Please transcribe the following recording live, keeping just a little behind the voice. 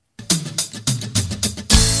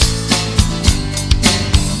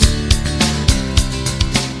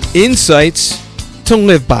Insights to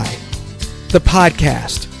Live By, the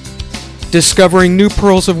podcast, discovering new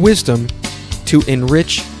pearls of wisdom to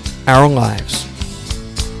enrich our lives.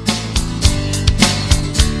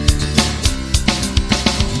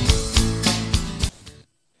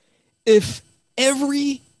 If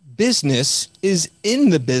every business is in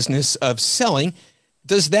the business of selling,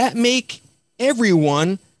 does that make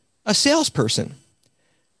everyone a salesperson?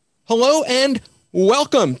 Hello and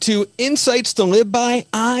welcome to Insights to Live By.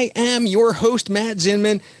 I am your host, Matt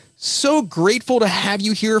Zinman. So grateful to have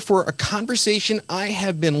you here for a conversation I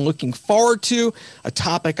have been looking forward to, a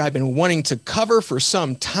topic I've been wanting to cover for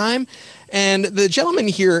some time. And the gentleman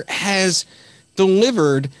here has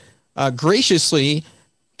delivered graciously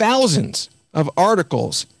thousands of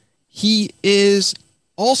articles. He is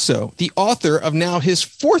also the author of now his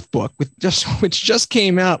fourth book, which just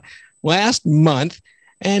came out last month.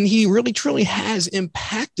 And he really, truly has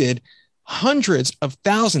impacted hundreds of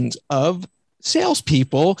thousands of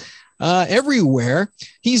salespeople everywhere.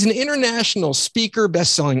 He's an international speaker,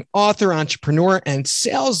 best-selling author, entrepreneur, and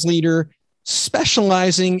sales leader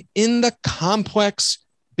specializing in the complex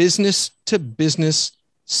business-to-business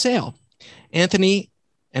sale. Anthony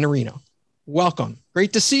Iannarino, welcome.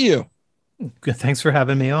 Great to see you. Good. Thanks for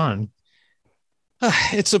having me on.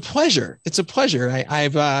 It's a pleasure. It's a pleasure.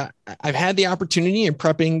 I've had the opportunity in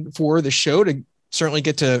prepping for the show to certainly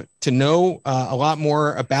get to know a lot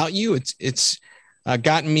more about you. It's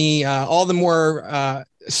gotten me all the more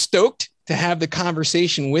stoked to have the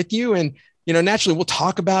conversation with you. And naturally, we'll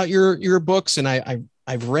talk about your books. And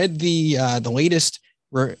I've read the latest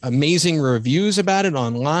amazing reviews about it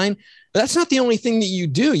online. But that's not the only thing that you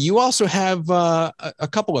do. You also have a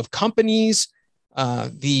couple of companies,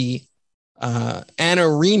 the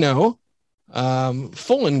Iannarino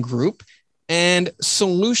Fullen Group and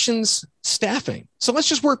Solutions Staffing. So let's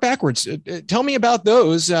just work backwards. Tell me about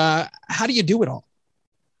those. How do you do it all?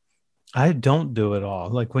 I don't do it all.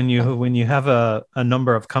 Like when you have a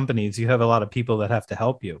number of companies, you have a lot of people that have to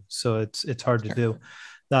help you. So it's hard to do.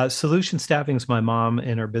 Solution Staffing is my mom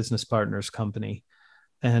and her business partner's company.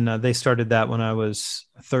 And they started that when I was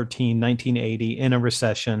 13, 1980 in a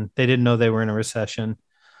recession. They didn't know they were in a recession.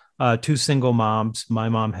 Two single moms. My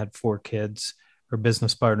mom had 4 kids. Her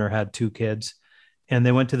business partner had 2 kids. And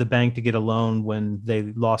they went to the bank to get a loan when they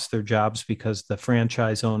lost their jobs because the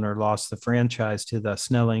franchise owner lost the franchise to the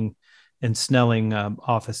Snelling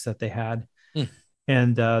office that they had.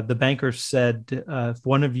 And the banker said, if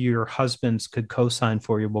one of your husbands could co-sign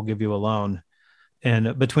for you, we'll give you a loan.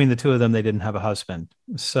 And between the two of them, they didn't have a husband.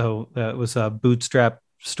 So it was a bootstrap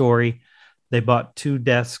story. They bought 2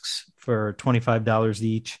 desks for $25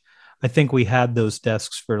 each. I think we had those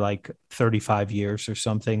desks for like 35 years or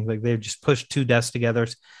something. Like they just pushed 2 desks together.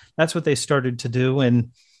 That's what they started to do.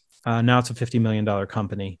 And now it's a $50 million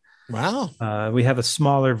company. Wow. We have a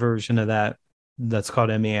smaller version of that that's called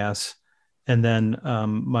MES. And then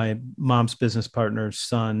my mom's business partner's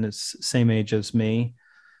son is same age as me.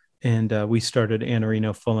 And we started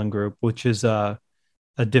Iannarino Fullen Group, which is a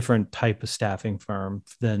different type of staffing firm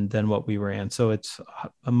than what we ran. So it's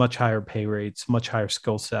a much higher pay rates, much higher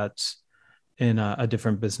skill sets in a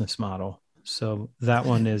different business model. So that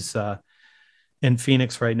one is in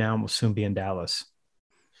Phoenix right now and will soon be in Dallas.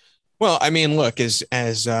 Well, I mean, look, as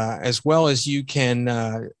well as you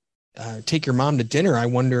can take your mom to dinner, I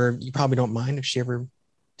wonder, you probably don't mind if she ever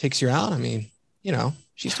takes you out. I mean,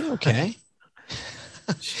 she's doing okay.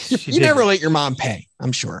 You never let your mom pay,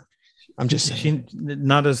 I'm sure. I'm just saying.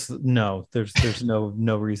 There's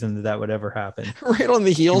no reason that would ever happen. Right on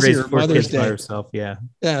the heels of your Mother's Day. By herself, yeah.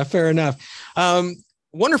 Yeah, fair enough.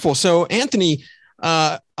 Wonderful. So, Anthony,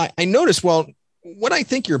 I noticed, what I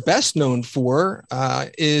think you're best known for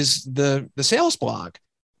is the sales blog.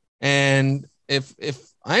 And if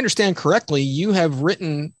I understand correctly, you have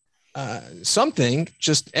written something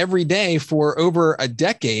just every day for over a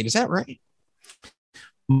decade. Is that right?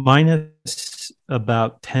 Minus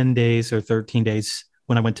about 10 days or 13 days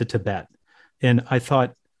when I went to Tibet. And I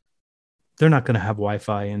thought, they're not going to have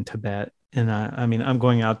Wi-Fi in Tibet. And I mean, I'm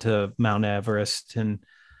going out to Mount Everest and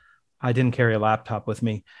I didn't carry a laptop with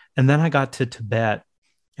me. And then I got to Tibet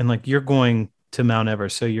and like, you're going to Mount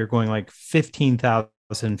Everest. So you're going like 15,000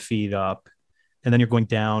 feet up and then you're going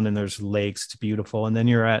down and there's lakes. It's beautiful. And then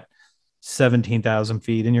you're at 17,000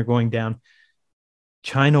 feet and you're going down.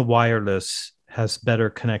 China Wireless has better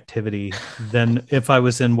connectivity than if I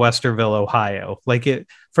was in Westerville, Ohio.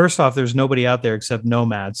 First off, there's nobody out there except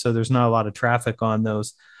nomads. So there's not a lot of traffic on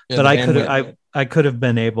those, but I could have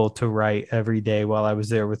been able to write every day while I was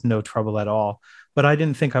there with no trouble at all. But I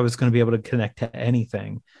didn't think I was going to be able to connect to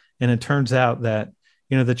anything. And it turns out that,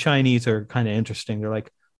 the Chinese are kind of interesting. They're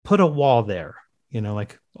like, put a wall there,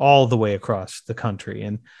 like all the way across the country.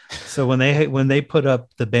 And so when they put up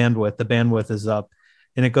the bandwidth is up,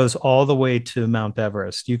 and it goes all the way to Mount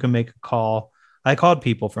Everest. You can make a call. I called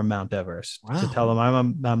people from Mount Everest to tell them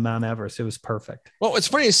I'm on Mount Everest. It was perfect. Well, it's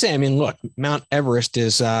funny to say. I mean, look, Mount Everest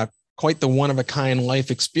is quite the one of a kind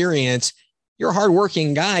life experience. You're a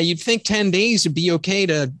hardworking guy. You'd think 10 days would be okay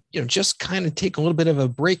to, just kind of take a little bit of a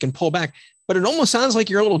break and pull back. But it almost sounds like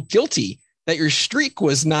you're a little guilty that your streak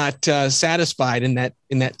was not satisfied in that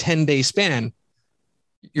 10-day span.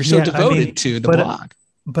 You're so devoted to the blog.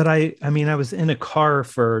 But I was in a car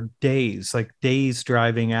for days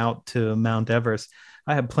driving out to Mount Everest.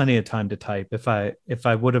 I had plenty of time to type if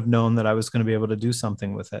I would have known that I was going to be able to do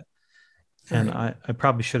something with it. And I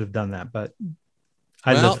probably should have done that, but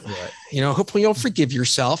I lived through it. Hopefully you'll forgive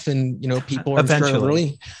yourself, and, people are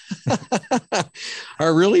eventually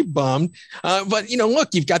are really bummed. But, look,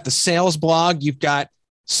 you've got the sales blog, you've got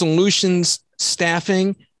solutions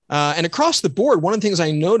staffing, and across the board, one of the things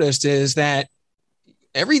I noticed is that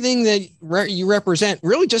everything that you represent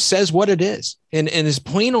really just says what it is, and as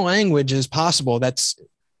plain a language as possible. That's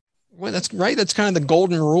right. That's kind of the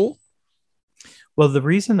golden rule. Well, the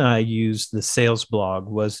reason I used the sales blog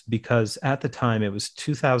was because at the time it was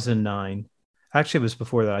 2009. Actually, it was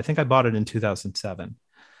before that. I think I bought it in 2007.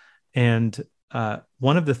 And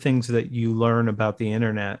one of the things that you learn about the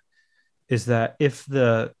internet is that if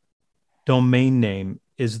the domain name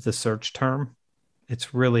is the search term,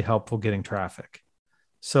 it's really helpful getting traffic.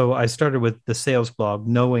 So I started with the sales blog,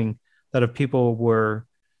 knowing that if people were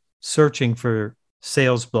searching for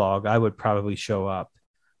sales blog, I would probably show up.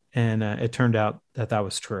 And it turned out that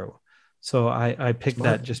was true. So I picked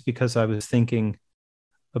that just because I was thinking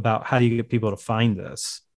about how do you get people to find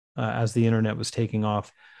this as the internet was taking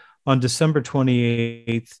off. On December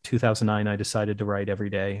 28th, 2009, I decided to write every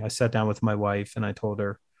day. I sat down with my wife and I told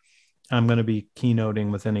her I'm going to be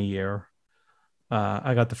keynoting within a year.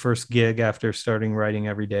 I got the first gig after starting writing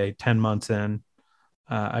every day, 10 months in.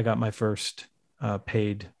 I got my first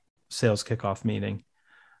paid sales kickoff meeting.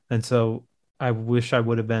 And so I wish I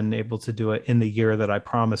would have been able to do it in the year that I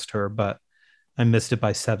promised her, but I missed it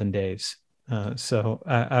by 7 days. So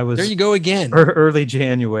I was there. You go again, early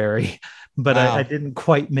January, but wow. I didn't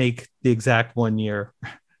quite make the exact 1 year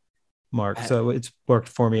mark. So it's worked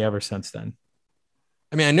for me ever since then.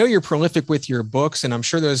 I mean, I know you're prolific with your books, and I'm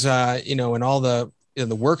sure there's, in all the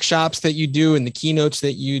the workshops that you do and the keynotes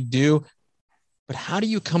that you do. But how do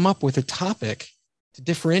you come up with a topic to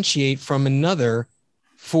differentiate from another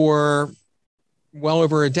for well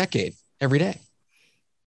over a decade every day?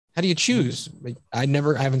 How do you choose? I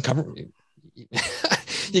haven't covered.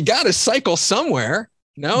 You got to cycle somewhere.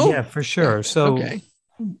 No? Yeah, for sure. So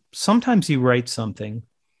sometimes you write something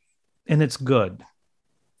and it's good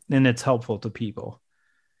and it's helpful to people.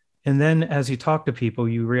 And then as you talk to people,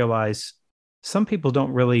 you realize some people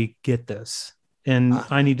don't really get this, and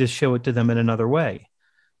I need to show it to them in another way.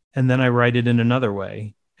 And then I write it in another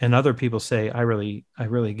way. And other people say, I really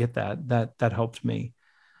get that. That helped me.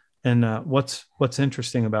 And what's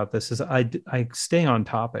interesting about this is I stay on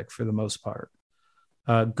topic for the most part.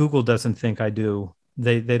 Google doesn't think I do.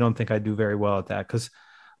 They don't think I do very well at that, because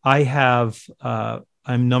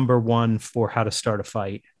I'm number one for how to start a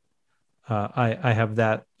fight. I have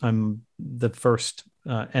that. I'm the first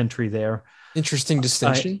entry there. Interesting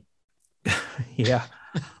distinction. Yeah.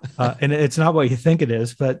 And it's not what you think it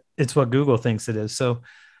is, but it's what Google thinks it is. So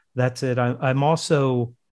that's it. I'm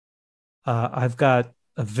also, I've got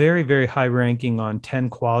a very, very high ranking on 10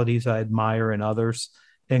 qualities I admire in others.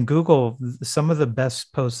 And Google, some of the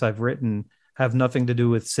best posts I've written have nothing to do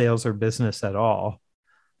with sales or business at all.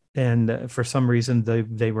 And for some reason,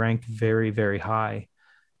 they rank very, very high.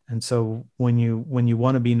 And so when you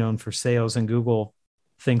want to be known for sales and Google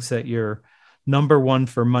thinks that you're number one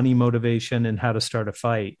for money motivation and how to start a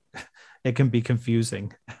fight, it can be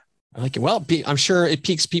confusing. I like it. Well, I'm sure it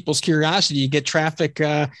piques people's curiosity. You get traffic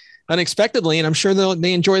unexpectedly, and I'm sure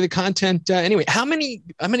they enjoy the content anyway. How many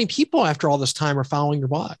people after all this time are following your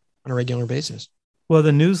blog on a regular basis? Well,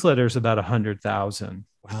 the newsletter is about 100,000.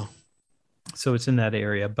 Wow. So it's in that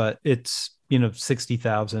area, but it's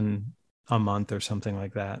 60,000 a month or something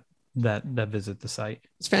like that visit the site.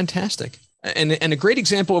 It's fantastic. And a great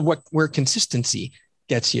example of where consistency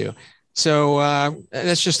gets you. So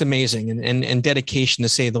that's just amazing and dedication, to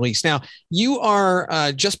say the least. Now, you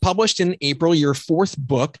are just published in April, your fourth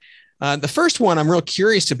book. The first one I'm real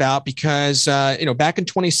curious about because, back in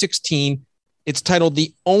 2016, it's titled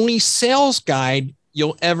The Only Sales Guide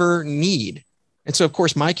You'll Ever Need. And so, of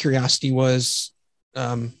course, my curiosity was,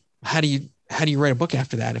 how do you write a book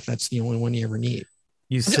after that if that's the only one you ever need?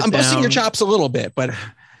 I'm busting your chops a little bit, but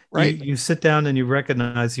right? You sit down and you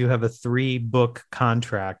recognize you have a 3-book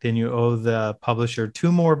contract and you owe the publisher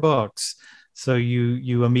 2 more books. So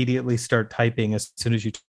you immediately start typing as soon as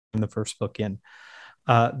you turn the first book in.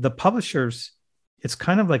 The publishers, it's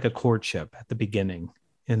kind of like a courtship at the beginning.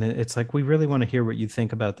 And it's like, we really want to hear what you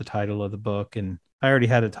think about the title of the book. And I already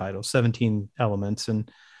had a title, 17 Elements. And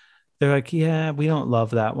they're like, yeah, we don't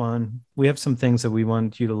love that one. We have some things that we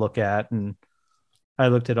want you to look at. And I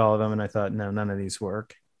looked at all of them and I thought, no, none of these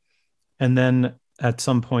work. And then at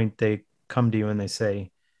some point they come to you and they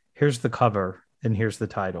say, here's the cover and here's the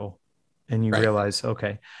title. And you realize,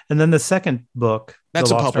 okay. And then the second book,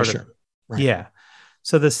 that's a publisher. Right. Yeah.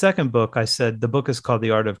 So the second book, I said, the book is called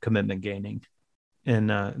The Art of Commitment Gaining. And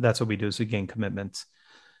that's what we do, is we gain commitments.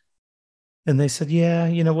 And they said, yeah,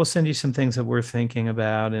 we'll send you some things that we're thinking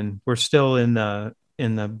about. And we're still in the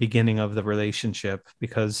beginning of the relationship,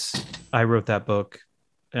 because I wrote that book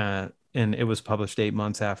and it was published 8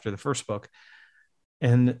 months after the first book.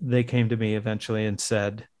 And they came to me eventually and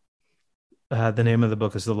said, the name of the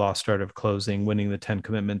book is The Lost Art of Closing, Winning the 10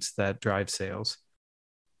 Commitments That Drive Sales.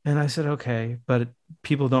 And I said, okay, but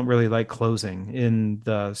people don't really like closing. And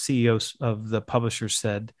the CEOs of the publishers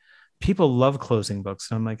said, people love closing books.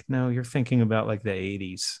 And I'm like, no, you're thinking about like the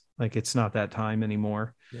 80s. Like, it's not that time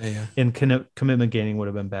anymore. Yeah. And commitment gaining would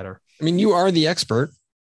have been better. I mean, you are the expert.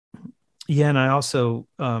 Yeah. And I also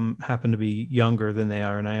happen to be younger than they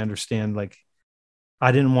are. And I understand, like,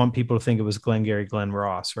 I didn't want people to think it was Glengarry Glen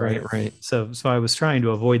Ross. Right. So I was trying to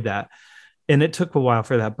avoid that. And it took a while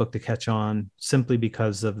for that book to catch on, simply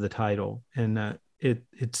because of the title. And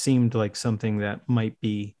it seemed like something that might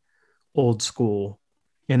be old school,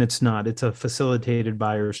 and it's not. It's a facilitated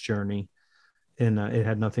buyer's journey, and it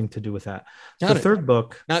had nothing to do with that. Third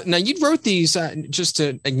book. Now you wrote these, just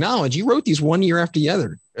to acknowledge, you wrote these one year after the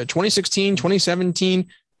other, 2016, 2017.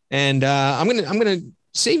 And I'm going to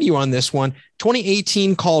save you on this one.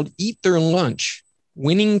 2018, called Eat Their Lunch: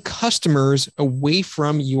 Winning Customers Away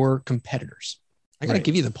from Your Competitors. I got to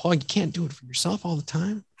give you the plug. You can't do it for yourself all the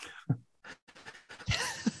time.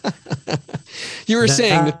 You were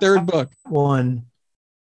saying the third book.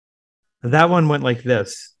 That one went like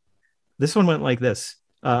this. This one went like this.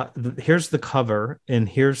 Here's the cover, and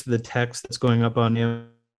here's the text that's going up on him.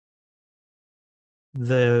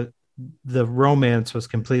 The romance was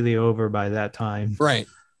completely over by that time. Right.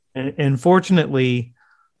 And fortunately,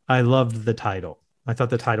 I loved the title. I thought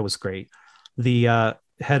the title was great. The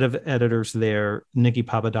head of editors there, Nikki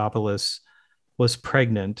Papadopoulos, was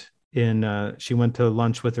pregnant, and she went to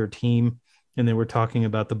lunch with her team, and they were talking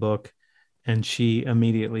about the book, and she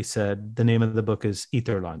immediately said, the name of the book is Eat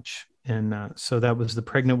Their Lunch. And so that was the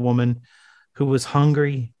pregnant woman who was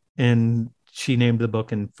hungry, and she named the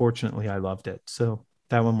book, and fortunately I loved it. So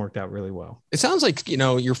that one worked out really well. It sounds like,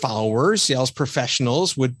 your followers, sales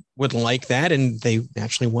professionals would like that, and they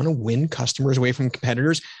actually want to win customers away from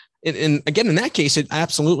competitors. And again, in that case, it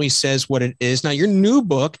absolutely says what it is. Now, your new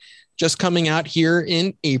book, just coming out here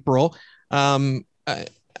in April.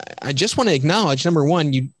 I just want to acknowledge, number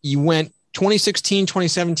one, you went 2016,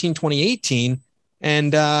 2017, 2018,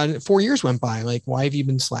 and 4 years went by. Like, why have you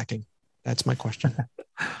been slacking? That's my question.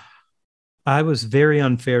 I was very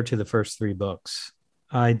unfair to the first 3 books.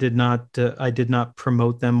 I did not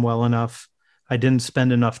promote them well enough. I didn't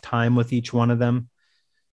spend enough time with each one of them.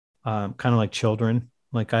 Kind of like children.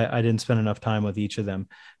 Like, I didn't spend enough time with each of them.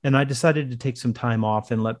 And I decided to take some time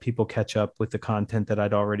off and let people catch up with the content that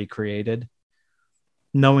I'd already created,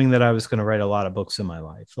 knowing that I was going to write a lot of books in my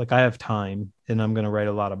life. Like, I have time and I'm going to write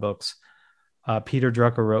a lot of books. Peter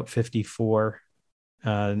Drucker wrote 54.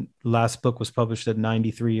 Last book was published at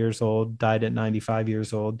 93 years old, died at 95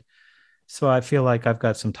 years old. So I feel like I've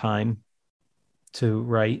got some time to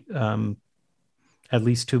write at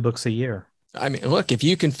least 2 books a year. I mean, look, if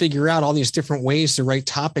you can figure out all these different ways to write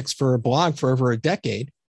topics for a blog for over a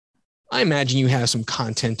decade, I imagine you have some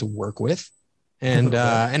content to work with, and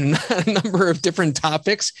and a number of different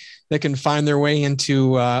topics that can find their way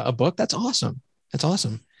into a book. That's awesome. That's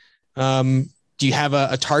awesome. Do you have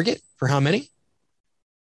a target for how many?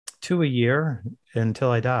 2 a year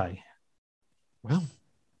until I die. Well,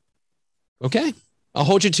 okay. I'll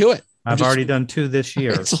hold you to it. I've already done 2 this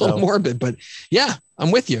year. It's a little morbid, but yeah, I'm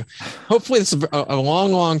with you. Hopefully it's a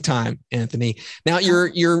long, long time, Anthony. Now your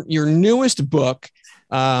newest book,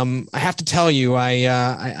 I have to tell you,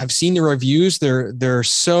 I've seen the reviews. They're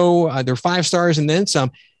 5 stars and then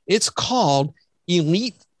some. It's called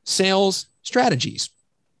Elite Sales Strategies.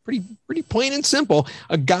 Pretty plain and simple.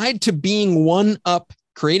 A guide to being one up,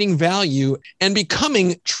 creating value, and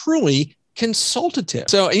becoming truly consultative.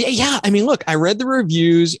 So yeah, I mean, look, I read the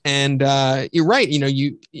reviews, and you're right.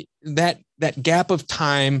 That that gap of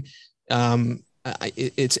time,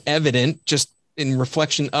 it's evident just in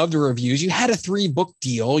reflection of the reviews. You had a 3-book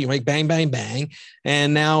deal, you make bang, bang, bang.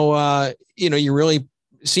 And now, you really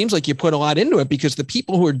seems like you put a lot into it, because the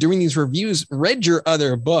people who are doing these reviews read your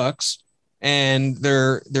other books, and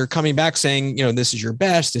they're coming back saying, this is your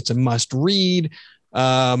best. It's a must read.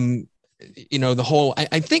 I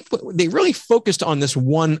think they really focused on this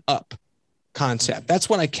one up concept. That's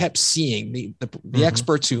what I kept seeing, the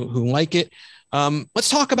experts who like it. Let's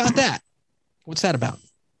talk about that. What's that about?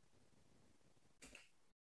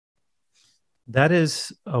 That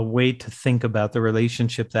is a way to think about the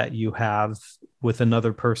relationship that you have with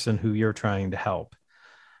another person who you're trying to help.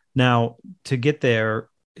 Now, to get there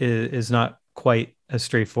is not quite as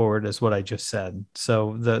straightforward as what I just said.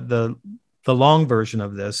 So the long version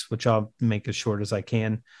of this, which I'll make as short as I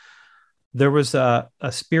can, there was a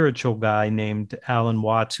spiritual guy named Alan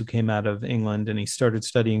Watts who came out of England, and he started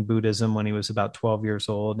studying Buddhism when he was about 12 years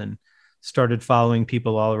old and started following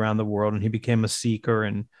people all around the world. And he became a seeker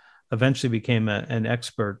and eventually became an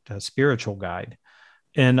expert, a spiritual guide.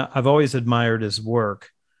 And I've always admired his work.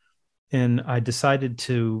 And I decided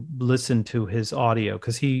to listen to his audio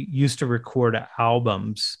because he used to record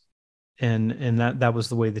albums, and that was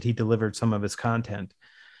the way that he delivered some of his content.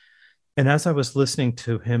 And as I was listening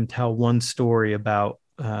to him tell one story about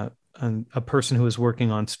a person who was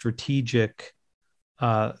working on strategic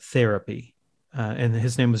therapy, and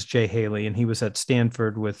his name was Jay Haley, and he was at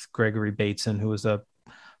Stanford with Gregory Bateson, who was a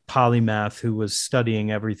polymath who was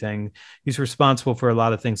studying everything. He's responsible for a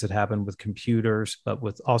lot of things that happened with computers, but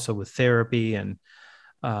also with therapy and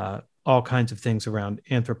all kinds of things around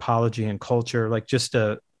anthropology and culture, like just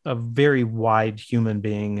a very wide human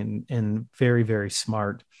being and very, very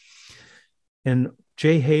smart. And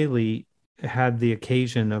Jay Haley had the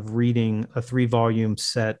occasion of reading a 3-volume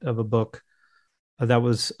set of a book that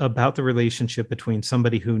was about the relationship between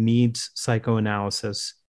somebody who needs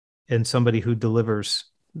psychoanalysis and somebody who delivers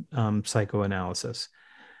psychoanalysis.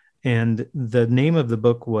 And the name of the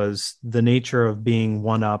book was The Nature of Being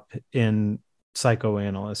One Up in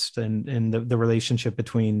Psychoanalyst, and the relationship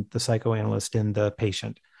between the psychoanalyst and the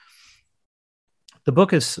patient. The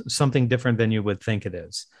book is something different than you would think it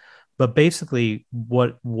is. But basically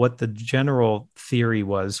what the general theory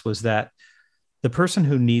was that the person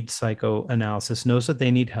who needs psychoanalysis knows that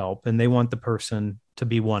they need help, and they want the person to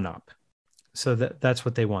be one up. So that's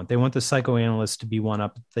what they want. They want the psychoanalyst to be one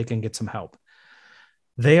up. They can get some help.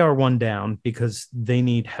 They are one down because they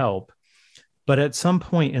need help. But at some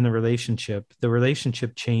point in the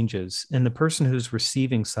relationship changes, and the person who's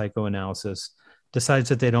receiving psychoanalysis decides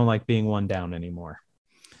that they don't like being one down anymore.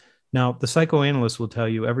 Now, the psychoanalyst will tell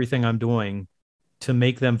you everything I'm doing to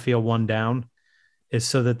make them feel one down is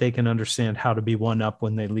so that they can understand how to be one up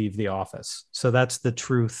when they leave the office. So that's the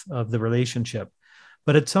truth of the relationship.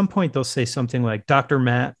 But at some point, they'll say something like, Dr.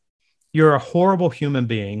 Matt, you're a horrible human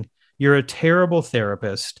being. You're a terrible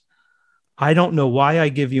therapist. I don't know why I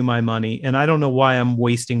give you my money, and I don't know why I'm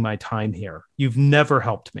wasting my time here. You've never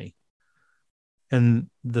helped me. And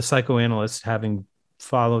the psychoanalyst, having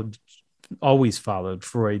always followed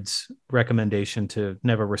Freud's recommendation to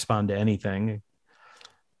never respond to anything,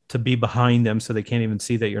 to be behind them so they can't even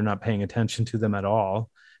see that you're not paying attention to them at all.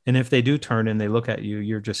 And if they do turn and they look at you,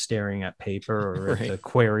 you're just staring at paper or right. At the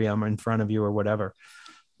aquarium in front of you or whatever.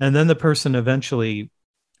 And then the person eventually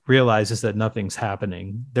realizes that nothing's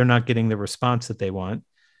happening. They're not getting the response that they want.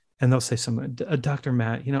 And they'll say something, Dr.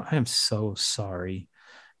 Matt, I am so sorry.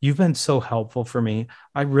 You've been so helpful for me.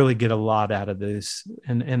 I really get a lot out of this.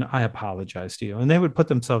 And I apologize to you. And they would put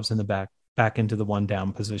themselves in the back into the one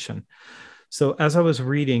down position. So as I was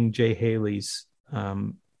reading Jay Haley's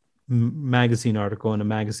magazine article in a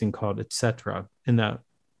magazine called Etc. in the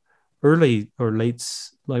early or late,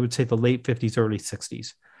 I would say the late 50s, early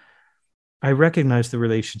 60s, I recognized the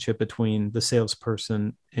relationship between the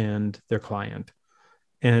salesperson and their client.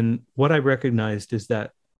 And what I recognized is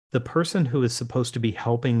that the person who is supposed to be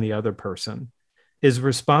helping the other person is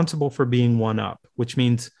responsible for being one up, which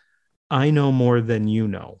means I know more than you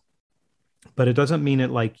know, but it doesn't mean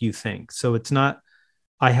it like you think. So it's not,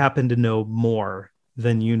 I happen to know more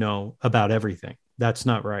than you know about everything. That's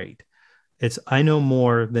not right. It's, I know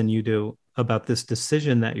more than you do about this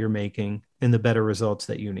decision that you're making and the better results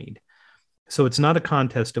that you need. So it's not a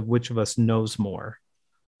contest of which of us knows more.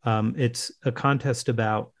 It's a contest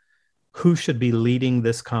about who should be leading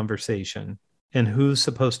this conversation and who's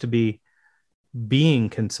supposed to be being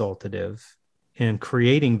consultative and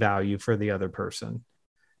creating value for the other person,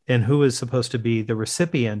 and who is supposed to be the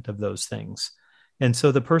recipient of those things. And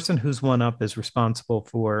so the person who's one up is responsible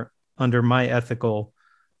for, under my ethical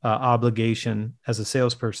obligation as a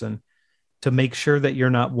salesperson, to make sure that you're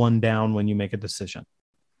not one down when you make a decision.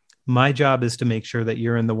 My job is to make sure that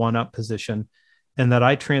you're in the one up position and that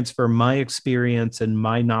I transfer my experience and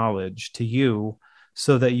my knowledge to you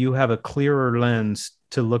so that you have a clearer lens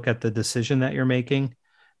to look at the decision that you're making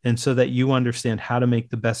and so that you understand how to make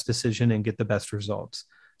the best decision and get the best results.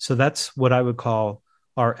 So that's what I would call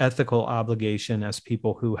our ethical obligation as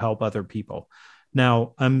people who help other people.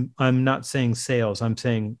 Now, I'm not saying sales. I'm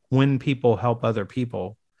saying when people help other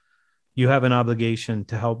people, you have an obligation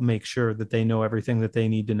to help make sure that they know everything that they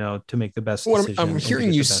need to know to make the best decision. What I'm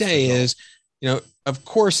hearing you say is, of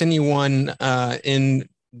course, anyone in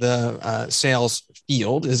the sales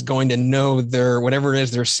field is going to know whatever it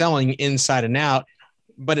is they're selling inside and out,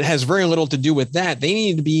 but it has very little to do with that. They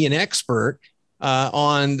need to be an expert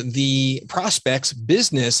on the prospect's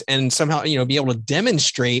business and somehow, be able to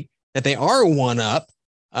demonstrate that they are one up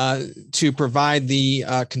to provide the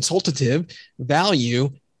consultative value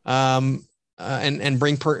and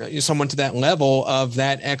bring someone to that level of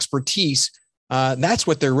that expertise. That's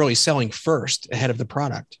what they're really selling first ahead of the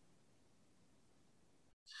product.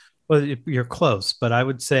 Well, you're close, but I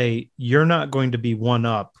would say you're not going to be one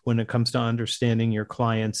up when it comes to understanding your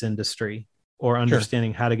client's industry or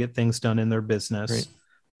understanding how to get things done in their business, right,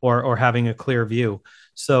 or having a clear view.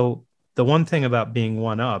 So the one thing about being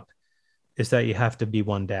one up is that you have to be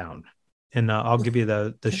one down. And I'll give you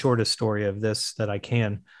the shortest story of this that I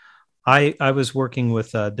can. I was working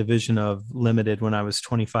with a division of Limited when I was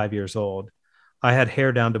 25 years old. I had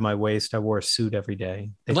hair down to my waist. I wore a suit every day.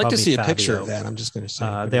 I'd like to see a picture of that. I'm just going to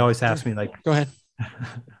say. They always ask me, like, go ahead.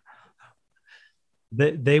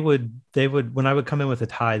 They would, when I would come in with a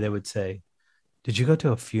tie, they would say, "Did you go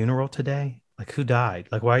to a funeral today? Like, who died?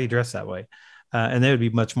 Like, why are you dressed that way?" And they would be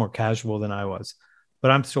much more casual than I was. But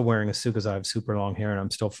I'm still wearing a suit because I have super long hair and I'm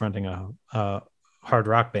still fronting a hard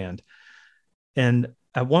rock band. And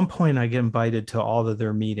at one point, I get invited to all of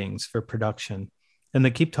their meetings for production. And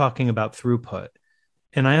they keep talking about throughput.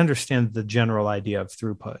 And I understand the general idea of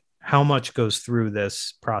throughput. How much goes through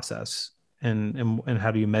this process and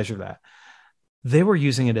how do you measure that? They were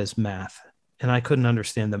using it as math and I couldn't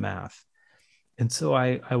understand the math. And so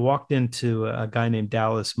I walked into a guy named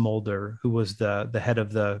Dallas Mulder, who was the head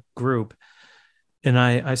of the group. And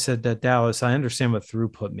I said that, Dallas, I understand what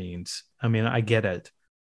throughput means. I mean, I get it.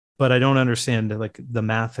 But I don't understand the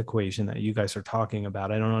math equation that you guys are talking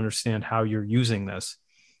about. I don't understand how you're using this.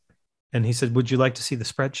 And he said, "Would you like to see the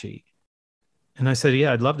spreadsheet?" And I said,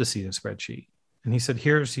 "Yeah, I'd love to see the spreadsheet." And he said,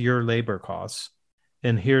 "Here's your labor costs.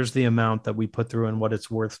 And here's the amount that we put through and what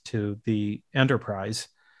it's worth to the enterprise.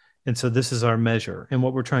 And so this is our measure. And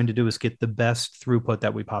what we're trying to do is get the best throughput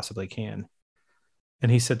that we possibly can."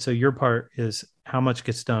 And he said, "So your part is how much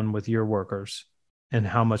gets done with your workers and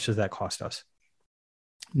how much does that cost us?"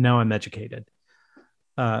 Now I'm educated.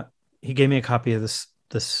 He gave me a copy of this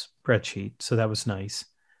spreadsheet. So that was nice.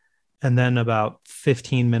 And then about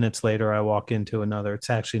 15 minutes later, I walk into another, it's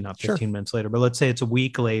actually not 15 minutes later, but let's say it's a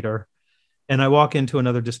week later. And I walk into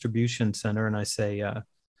another distribution center and I say,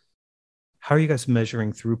 "How are you guys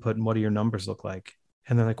measuring throughput and what do your numbers look like?"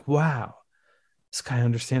 And they're like, "Wow, this guy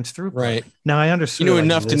understands throughput." Right. Now I understood. You knew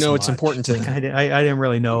enough to know it's important to them. I didn't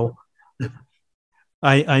really know.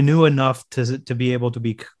 I knew enough to be able to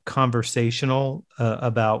be conversational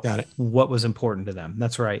about what was important to them.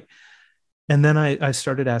 That's right. And then I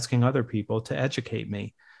started asking other people to educate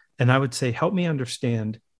me. And I would say, "Help me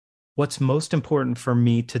understand what's most important for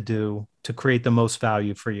me to do to create the most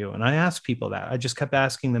value for you." And I asked people that. I just kept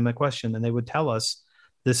asking them a question and they would tell us,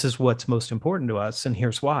 "This is what's most important to us. And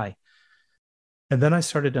here's why." And then I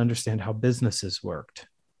started to understand how businesses worked.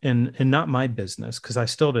 And not my business, because I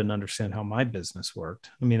still didn't understand how my business worked.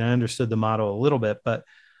 I mean, I understood the model a little bit, but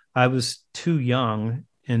I was too young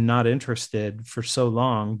and not interested for so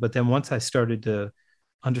long. But then once I started to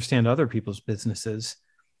understand other people's businesses,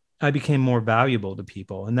 I became more valuable to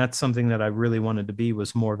people. And that's something that I really wanted to be,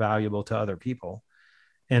 was more valuable to other people.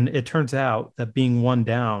 And it turns out that being one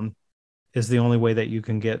down is the only way that you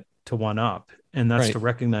can get to one up. And that's to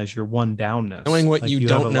recognize your one downness. Knowing what you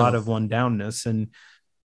don't have a know. lot of one downness. And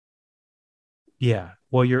yeah,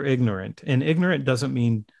 well, you're ignorant. And ignorant doesn't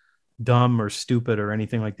mean dumb or stupid or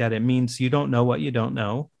anything like that. It means you don't know what you don't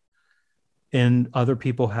know. And other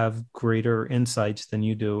people have greater insights than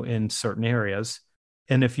you do in certain areas.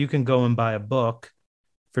 And if you can go and buy a book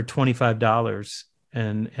for $25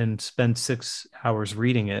 and spend 6 hours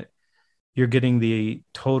reading it, you're getting the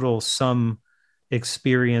total sum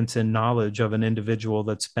experience and knowledge of an individual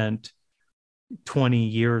that spent 20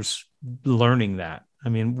 years learning that. I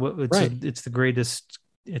mean, it's the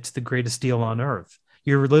greatest deal on earth.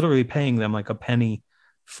 You're literally paying them like a penny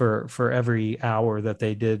for every hour that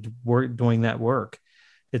they did work doing that work.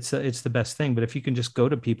 It's the best thing. But if you can just go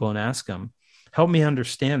to people and ask them, help me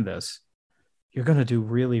understand this, you're going to do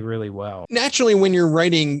really, really well. Naturally, when you're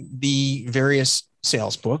writing the various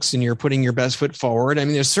sales books and you're putting your best foot forward, I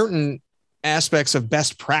mean, there's certain aspects of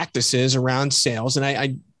best practices around sales. And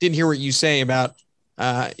I did hear what you say about,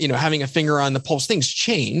 having a finger on the pulse. Things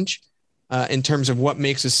change in terms of what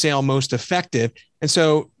makes a sale most effective. And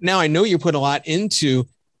so now I know you put a lot into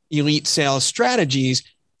elite sales strategies.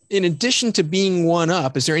 In addition to being one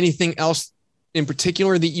up, is there anything else in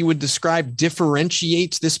particular that you would describe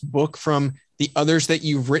differentiates this book from the others that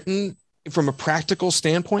you've written from a practical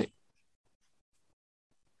standpoint?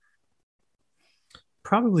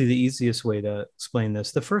 Probably the easiest way to explain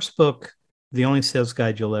this. The first book, The Only Sales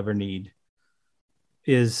Guide You'll Ever Need,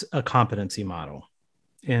 is a competency model.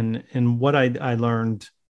 And what I learned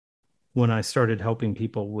when I started helping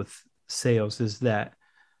people with sales is that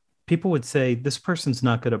people would say, this person's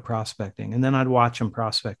not good at prospecting. And then I'd watch them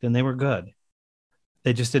prospect and they were good.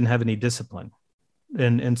 They just didn't have any discipline.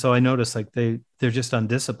 And so I noticed like they're just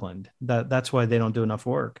undisciplined. That's why they don't do enough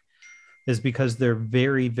work, is because they're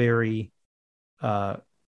very, very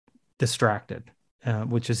distracted,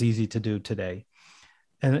 which is easy to do today.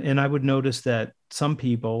 And I would notice that some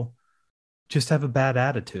people just have a bad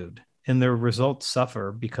attitude and their results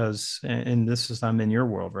suffer because, and this is, I'm in your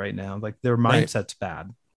world right now, like their mindset's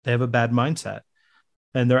bad. They have a bad mindset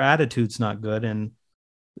and their attitude's not good. And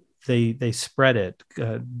they spread it.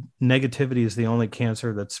 Negativity is the only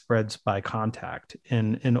cancer that spreads by contact.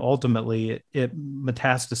 And ultimately it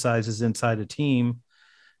metastasizes inside a team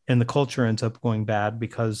and the culture ends up going bad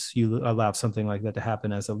because you allow something like that to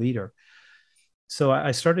happen as a leader. So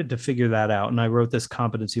I started to figure that out. And I wrote this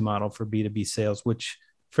competency model for B2B sales, which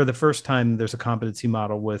for the first time, there's a competency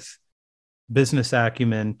model with business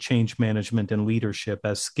acumen, change management, and leadership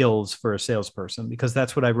as skills for a salesperson, because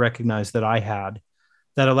that's what I recognized that I had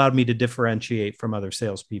that allowed me to differentiate from other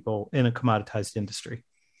salespeople in a commoditized industry.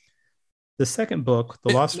 The second book,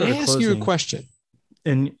 The Lost Art of Closing. May I ask you a question?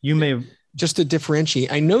 And you may have... Just to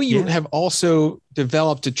differentiate, I know you have also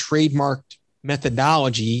developed a trademarked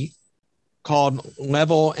methodology called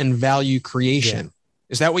level and value creation. Yeah.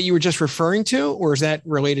 Is that what you were just referring to, or is that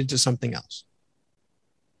related to something else?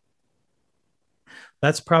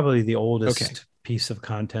 That's probably the oldest piece of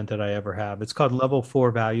content that I ever have. It's called Level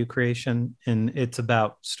 4 Value Creation, and it's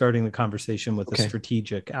about starting the conversation with a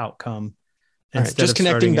strategic outcome. Right, just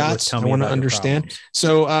connecting dots. I want to understand.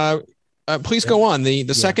 So please go on. The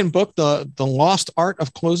second book, the Lost Art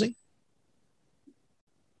of Closing.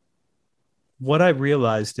 What I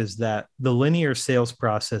realized is that the linear sales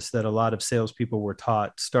process that a lot of salespeople were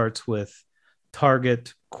taught starts with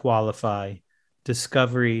target, qualify,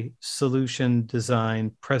 discovery, solution,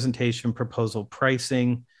 design, presentation, proposal,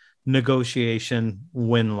 pricing, negotiation,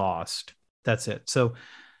 win, lost. That's it. So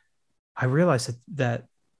I realized that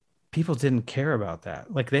people didn't care about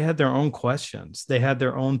that. Like they had their own questions. They had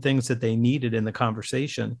their own things that they needed in the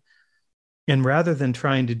conversation. And rather than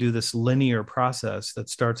trying to do this linear process that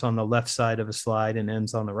starts on the left side of a slide and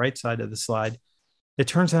ends on the right side of the slide, it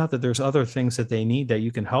turns out that there's other things that they need that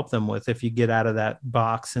you can help them with if you get out of that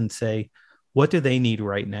box and say, what do they need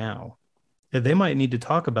right now? They might need to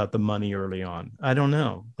talk about the money early on. I don't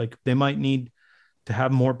know. Like they might need to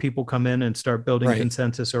have more people come in and start building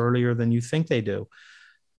consensus earlier than you think they do.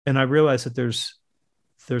 And I realized that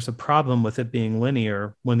there's a problem with it being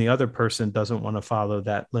linear when the other person doesn't want to follow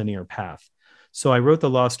that linear path. So I wrote The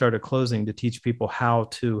Lost Art of Closing to teach people how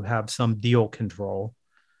to have some deal control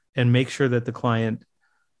and make sure that the client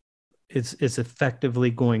is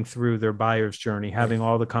effectively going through their buyer's journey, having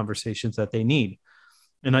all the conversations that they need.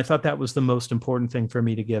 And I thought that was the most important thing for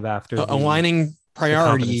me to give after aligning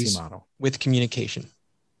priorities with communication.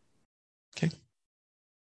 Okay.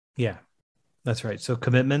 Yeah, that's right. So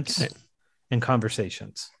commitments and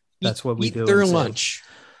conversations. That's what we do. Eat their lunch.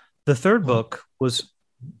 The third book was,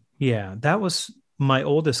 that was my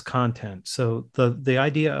oldest content. So the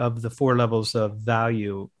idea of the 4 levels of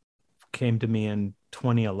value came to me in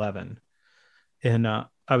 2011. And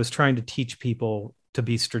I was trying to teach people to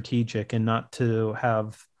be strategic and not to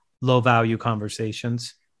have low value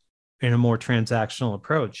conversations in a more transactional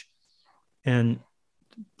approach. And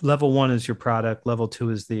level 1 is your product. Level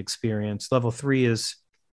 2 is the experience. Level 3 is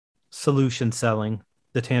solution selling,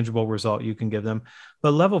 the tangible result you can give them.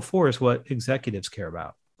 But level 4 is what executives care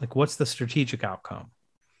about. Like, what's the strategic outcome?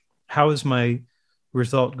 How is my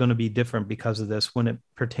result going to be different because of this when it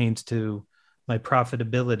pertains to my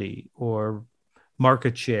profitability or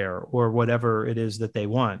market share or whatever it is that they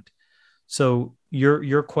want? So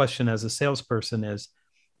your question as a salesperson is,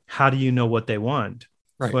 how do you know what they want?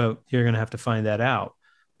 Right. Well, you're going to have to find that out.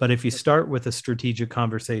 But if you start with a strategic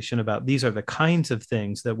conversation about these are the kinds of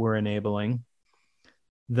things that we're enabling,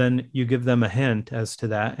 then you give them a hint as to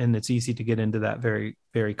that. And it's easy to get into that very,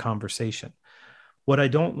 very conversation. What I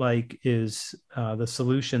don't like is the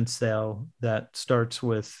solution sale that starts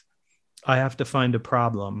with, I have to find a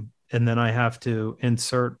problem, and then I have to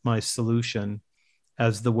insert my solution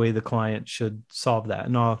as the way the client should solve that.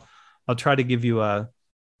 And I'll try to give you a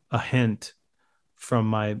hint from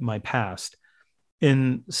my past.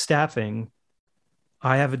 In staffing,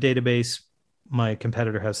 I have a database. My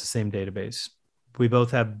competitor has the same database. We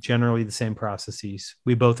both have generally the same processes.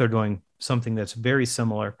 We both are doing something that's very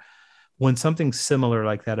similar. When something's similar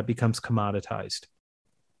like that, it becomes commoditized.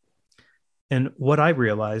 And what I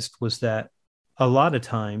realized was that a lot of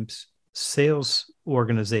times sales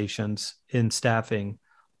organizations in staffing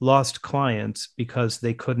lost clients because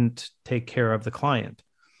they couldn't take care of the client.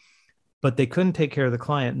 But they couldn't take care of the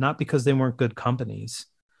client, not because they weren't good companies,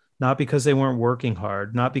 not because they weren't working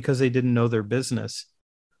hard, not because they didn't know their business,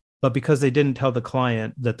 but because they didn't tell the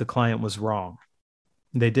client that the client was wrong.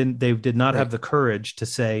 They did not have the courage to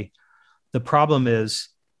say, the problem is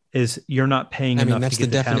you're not paying enough to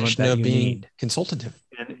get the talent that you need. Consultative.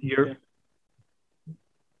 And you're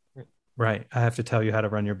right. I have to tell you how to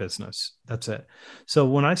run your business. That's it. So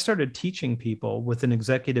when I started teaching people with an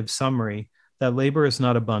executive summary that labor is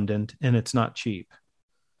not abundant and it's not cheap,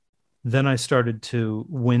 then I started to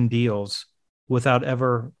win deals without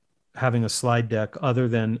ever having a slide deck other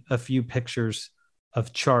than a few pictures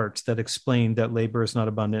of charts that explained that labor is not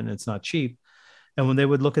abundant and it's not cheap. And when they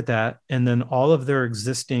would look at that, and then all of their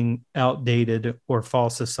existing outdated or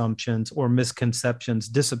false assumptions or misconceptions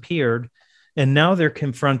disappeared, and now they're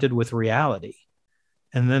confronted with reality.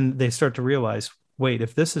 And then they start to realize, wait,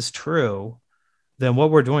 if this is true, then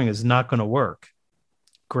what we're doing is not going to work.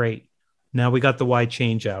 Great. Now we got the why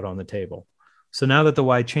change out on the table. So now that the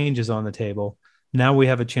why change is on the table, now we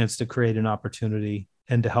have a chance to create an opportunity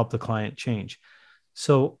and to help the client change.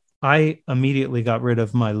 So I immediately got rid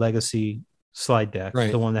of my legacy slide deck,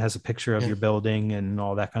 the one that has a picture of your building and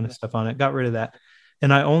all that kind of stuff on it. Got rid of that.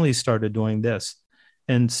 And I only started doing this.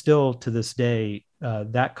 And still to this day,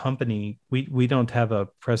 that company, we don't have a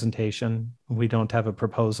presentation. We don't have a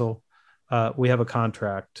proposal. We have a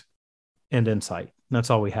contract and insight. That's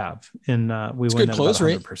all we have. And we win at about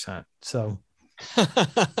 100%. So,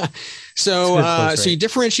 so you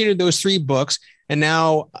differentiated those 3 books. And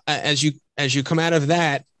now as you come out of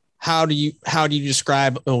that, how do you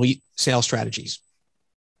describe Elite Sales Strategies?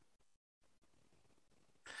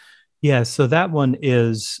 Yeah, so that one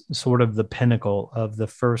is sort of the pinnacle of the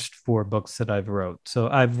first 4 books that I've wrote. So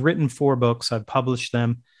I've written 4 books, I've published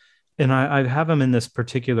them, and I have them in this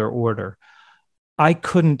particular order. I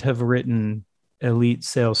couldn't have written Elite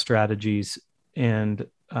Sales Strategies, and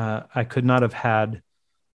I could not have had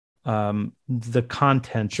the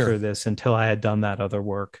content for this until I had done that other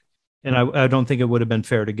work. And I don't think it would have been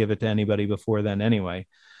fair to give it to anybody before then anyway.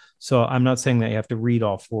 So I'm not saying that you have to read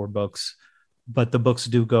all 4 books, but the books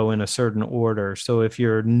do go in a certain order. So if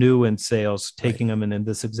you're new in sales, taking them in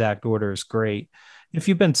this exact order is great. If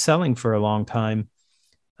you've been selling for a long time,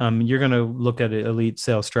 you're going to look at Elite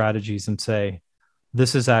Sales Strategies and say,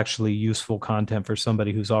 this is actually useful content for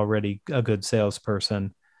somebody who's already a good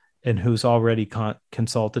salesperson and who's already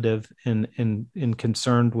consultative and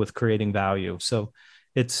concerned with creating value. So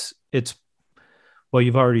it's well,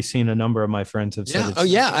 you've already seen a number of my friends have said.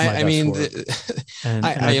 I mean,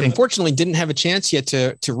 I unfortunately didn't have a chance yet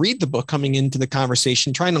to read the book coming into the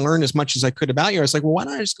conversation, trying to learn as much as I could about you. I was like, well, why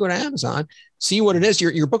don't I just go to Amazon, see what it is?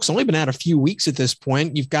 Your book's only been out a few weeks at this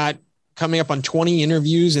point. You've got coming up on 20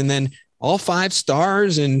 interviews and then all 5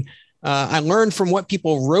 stars. And I learned from what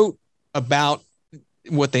people wrote about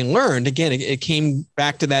what they learned. Again, it came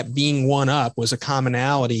back to that being one up was a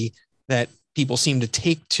commonality that people seem to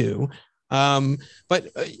take to. But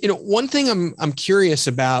one thing I'm curious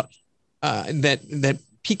about that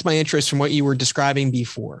piqued my interest from what you were describing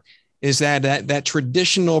before is that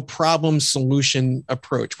traditional problem solution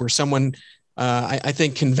approach where someone I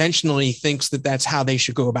think conventionally thinks that that's how they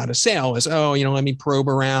should go about a sale is, let me probe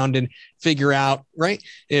around and figure out, right,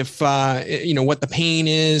 if, what the pain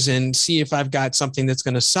is and see if I've got something that's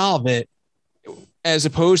going to solve it, as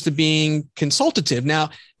opposed to being consultative.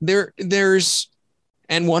 Now there's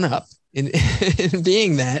and one up in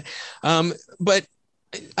being that. But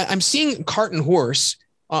I'm seeing cart and horse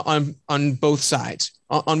on both sides.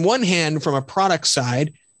 On one hand, from a product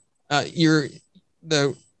side,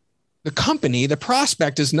 the company, the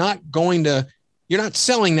prospect is not going to, you're not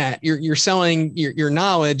selling that. You're selling your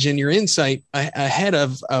knowledge and your insight ahead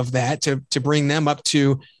of that to bring them up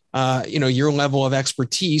to your level of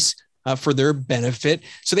expertise for their benefit.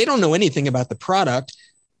 So they don't know anything about the product.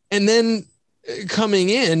 And then coming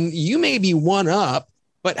in, you may be one up,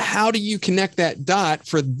 but how do you connect that dot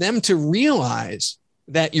for them to realize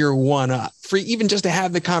that you're one up, for even just to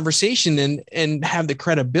have the conversation and have the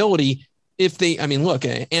credibility? If they, look,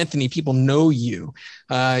 Anthony, people know you,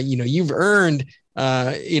 you've earned,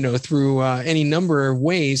 through any number of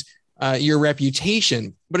ways, your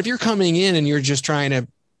reputation. But if you're coming in and you're just trying to,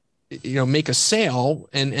 make a sale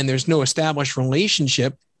and there's no established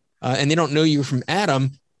relationship, and they don't know you from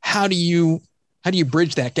Adam, how do you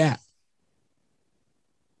bridge that gap?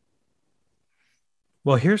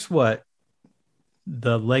 Well, here's what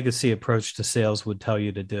the legacy approach to sales would tell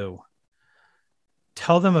you to do.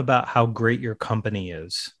 Tell them about how great your company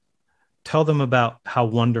is. Tell them about how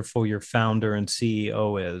wonderful your founder and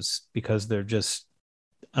CEO is, because they're just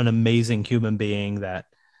an amazing human being that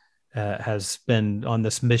has been on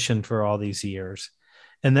this mission for all these years.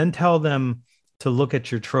 And then tell them to look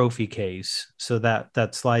at your trophy case. So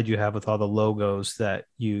that slide you have with all the logos that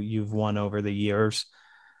you've won over the years.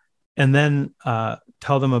 And then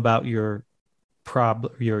tell them about your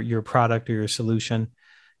product or your solution,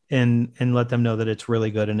 and let them know that it's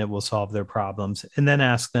really good and it will solve their problems. And then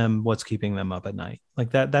ask them what's keeping them up at night.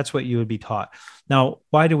 Like that's what you would be taught. Now,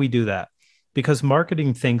 why do we do that? Because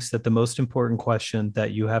marketing thinks that the most important question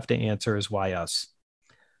that you have to answer is why us?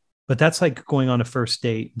 But that's like going on a first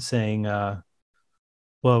date and saying,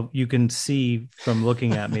 well, you can see from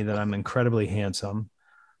looking at me that I'm incredibly handsome.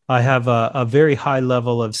 I have a very high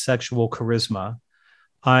level of sexual charisma.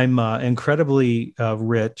 I'm incredibly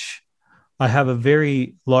rich. I have a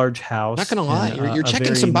very large house. Not going to lie, you're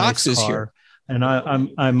checking some boxes nice here. And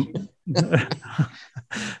I'm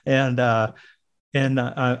and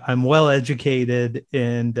I'm well educated,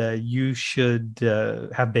 and you should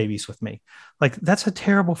have babies with me. Like, that's a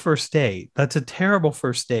terrible first date. That's a terrible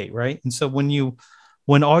first date, right? And so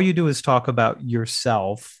when all you do is talk about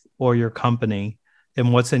yourself or your company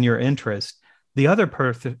and what's in your interest, the other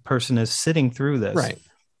person is sitting through this. Right.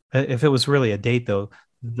 If it was really a date, though,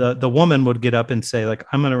 the woman would get up and say, like,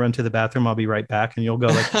 I'm going to run to the bathroom. I'll be right back. And you'll go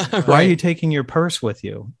like, right. Why are you taking your purse with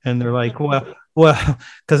you? And they're like, well,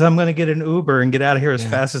 because I'm going to get an Uber and get out of here as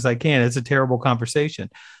fast as I can. It's a terrible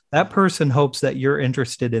conversation. That person hopes that you're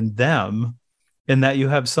interested in them and that you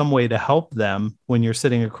have some way to help them when you're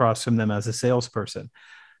sitting across from them as a salesperson.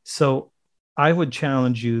 So I would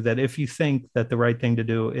challenge you that if you think that the right thing to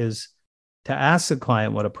do is to ask the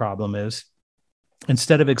client what a problem is,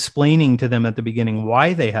 instead of explaining to them at the beginning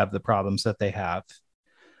why they have the problems that they have,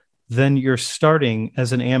 then you're starting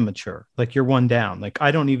as an amateur. Like, you're one down. Like,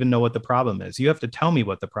 I don't even know what the problem is. You have to tell me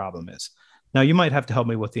what the problem is. Now, you might have to help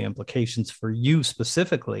me with the implications for you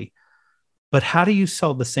specifically, but how do you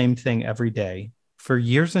sell the same thing every day for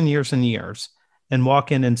years and years and years and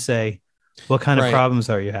walk in and say, what kind of problems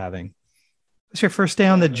are you having? It's your first day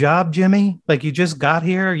on the job, Jimmy. Like, you just got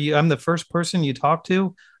here. I'm the first person you talk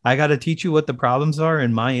to. I got to teach you what the problems are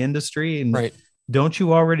in my industry. And don't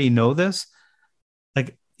you already know this?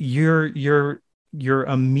 Like, you're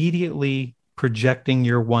immediately projecting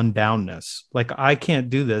your one downness. Like, I can't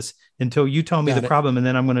do this until you tell me the problem, and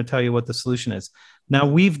then I'm going to tell you what the solution is. Now,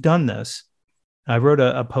 we've done this. I wrote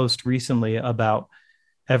a post recently about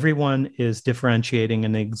everyone is differentiating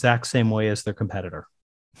in the exact same way as their competitor.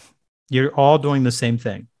 You're all doing the same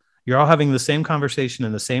thing. You're all having the same conversation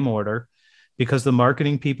in the same order, because the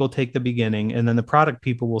marketing people take the beginning, and then the product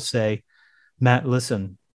people will say, Matt,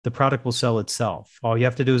 listen, the product will sell itself. All you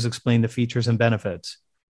have to do is explain the features and benefits.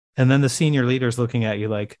 And then the senior leader's looking at you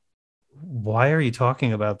like, why are you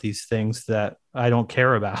talking about these things that I don't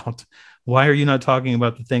care about? Why are you not talking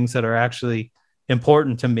about the things that are actually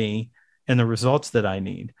important to me and the results that I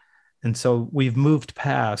need? And so we've moved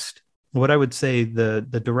past what I would say the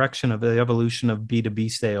direction of the evolution of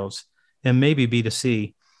B2B sales, and maybe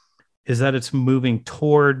B2C, is that it's moving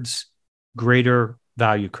towards greater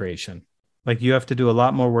value creation. Like, you have to do a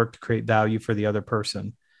lot more work to create value for the other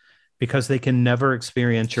person, because they can never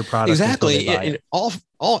experience your product. Exactly. And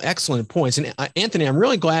all excellent points. And Anthony, I'm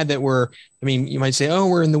really glad that you might say, oh,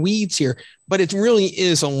 we're in the weeds here, but it really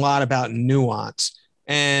is a lot about nuance.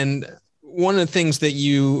 And one of the things that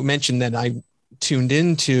you mentioned that I tuned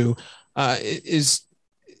into is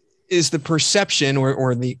the perception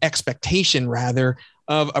or the expectation, rather,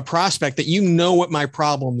 of a prospect that you know what my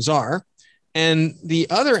problems are. And the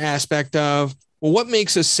other aspect of, well, what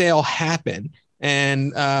makes a sale happen?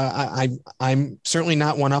 And I'm certainly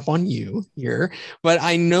not one up on you here, but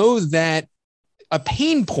I know that a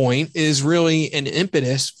pain point is really an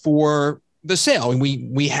impetus for the sale, and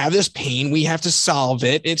we have this pain, we have to solve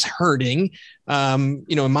it, it's hurting.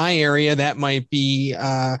 In my area, that might be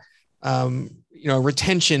a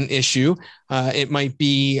retention issue. It might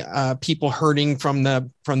be people hurting from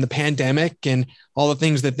the pandemic and all the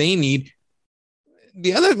things that they need.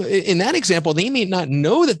 In that example, they may not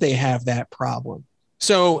know that they have that problem.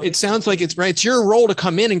 So it sounds like it's your role to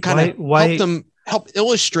come in and kind of help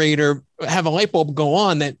illustrate or have a light bulb go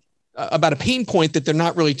on that about a pain point that they're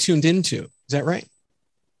not really tuned into. Is that right?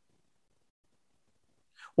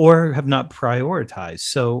 Or have not prioritized.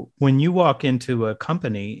 So when you walk into a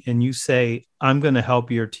company and you say, I'm going to help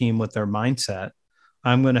your team with their mindset,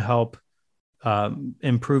 I'm going to help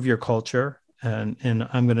improve your culture, and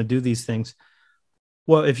I'm going to do these things.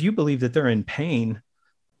 Well, if you believe that they're in pain,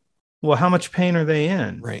 well, how much pain are they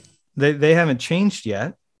in? Right. They haven't changed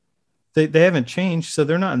yet. They haven't changed, so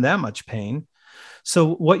they're not in that much pain.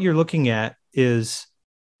 So what you're looking at is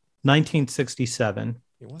 1967,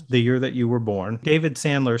 the year that you were born. David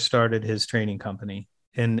Sandler started his training company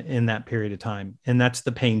in that period of time, and that's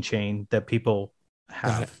the pain chain that people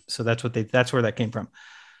have. So that's where that came from.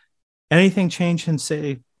 Anything changed in,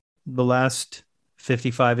 say, the last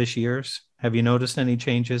 55-ish years? Have you noticed any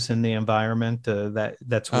changes in the environment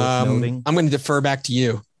that's worth noting? I'm going to defer back to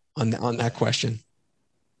you on that question.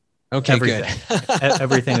 Okay, everything. Good.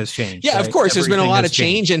 Everything has changed. Yeah, right? Of course. There's been a lot of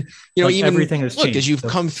change, and even everything has changed. As you've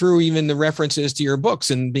come through, even the references to your books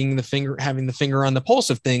and having the finger on the pulse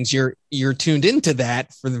of things, you're tuned into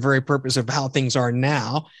that for the very purpose of how things are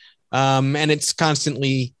now, and it's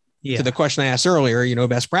constantly to the question I asked earlier.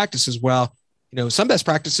 Best practices. Well, some best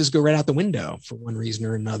practices go right out the window for one reason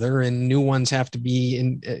or another, and new ones have to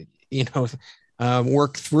be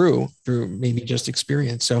work through maybe just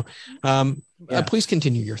experience. So please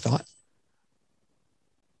continue your thought.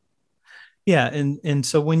 Yeah. And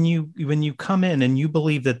so when you come in and you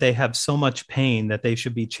believe that they have so much pain that they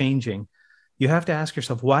should be changing, you have to ask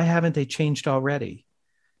yourself, why haven't they changed already?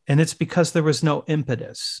 And it's because there was no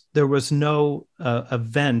impetus. There was no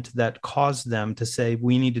event that caused them to say,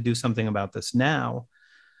 we need to do something about this now.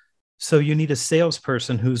 So you need a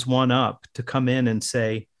salesperson who's one up to come in and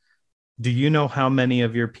say, do you know how many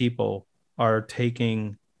of your people are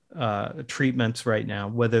taking treatments right now,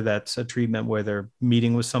 whether that's a treatment where they're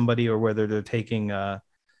meeting with somebody or whether they're taking a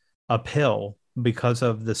pill because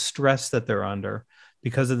of the stress that they're under,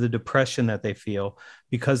 because of the depression that they feel,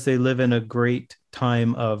 because they live in a great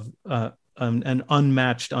time of an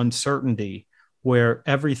unmatched uncertainty where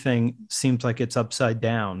everything seems like it's upside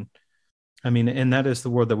down. I mean, and that is the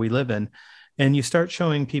world that we live in. And you start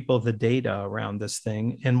showing people the data around this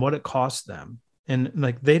thing and what it costs them. And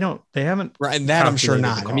they haven't. Right. And that I'm sure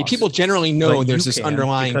not. I mean, people generally know there's this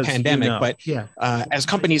underlying pandemic, but as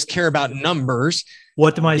companies care about numbers.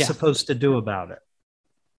 What am I supposed to do about it?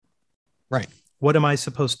 Right. What am I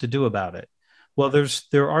supposed to do about it? Well,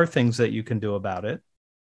 there are things that you can do about it.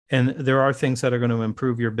 And there are things that are going to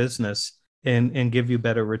improve your business and give you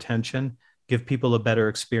better retention, give people a better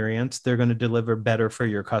experience. They're going to deliver better for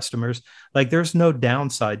your customers. There's no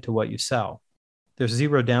downside to what you sell. There's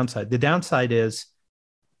zero downside. The downside is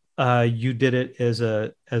you did it as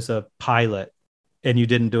a pilot and you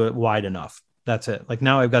didn't do it wide enough. That's it.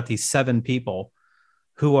 Now I've got these 7 people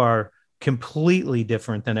who are completely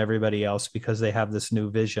different than everybody else because they have this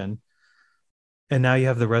new vision. And now you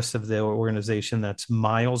have the rest of the organization that's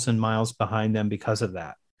miles and miles behind them because of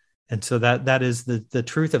that. And so that is the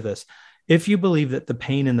truth of this. If you believe that the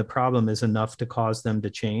pain and the problem is enough to cause them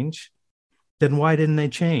to change, then why didn't they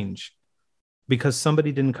change? Because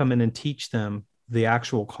somebody didn't come in and teach them the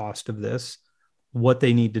actual cost of this, what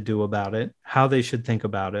they need to do about it, how they should think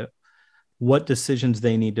about it, what decisions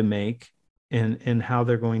they need to make, and how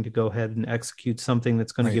they're going to go ahead and execute something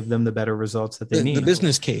that's going to give them the better results that they need. The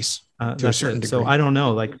business case to a certain degree. So I don't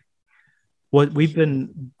know, what we've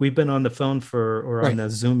been on the phone on the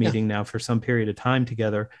Zoom meeting now for some period of time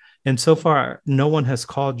together. And so far, no one has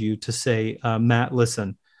called you to say, Matt,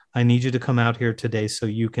 listen, I need you to come out here today so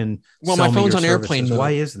you can. Well, my phone's on airplane mode.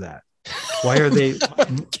 Why is that? Why are they?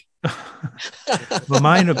 But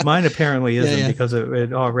mine apparently isn't because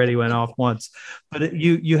it already went off once. But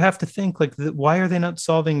you have to think why are they not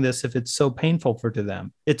solving this if it's so painful to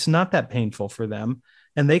them? It's not that painful for them,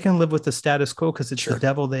 and they can live with the status quo because it's the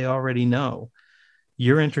devil they already know.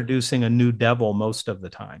 You're introducing a new devil most of the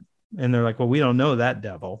time, and they're like, "Well, we don't know that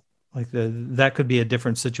devil. That could be a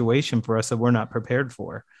different situation for us that we're not prepared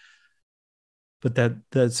for."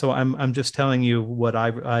 But so I'm just telling you what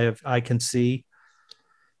I can see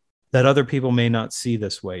that other people may not see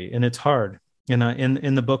this way, and it's hard. And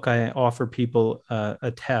in the book, I offer people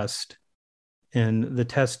a test, and the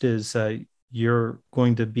test is you're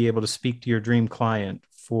going to be able to speak to your dream client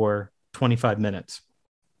for 25 minutes,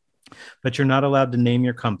 but you're not allowed to name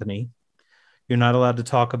your company. You're not allowed to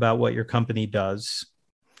talk about what your company does.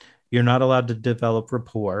 You're not allowed to develop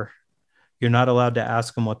rapport. You're not allowed to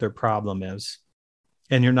ask them what their problem is.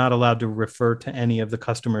 And you're not allowed to refer to any of the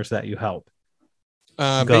customers that you help.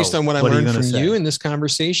 Based on what I learned from you in this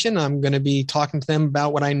conversation, I'm going to be talking to them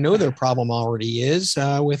about what I know their problem already is,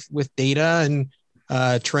 with data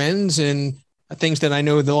and trends and things that I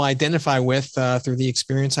know they'll identify with through the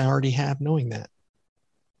experience I already have knowing that.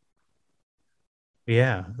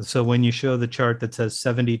 Yeah. So when you show the chart that says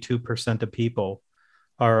 72% of people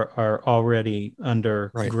are already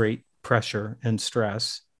under great pressure and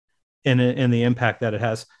stress, and the impact that it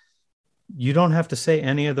has, you don't have to say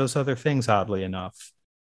any of those other things, oddly enough.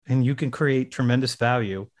 And you can create tremendous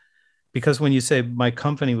value, because when you say my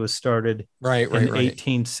company was started in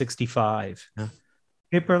 1865,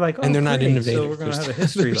 people are like, oh, and they're not innovative. So we're going to have a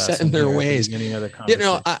history lesson set in their ways.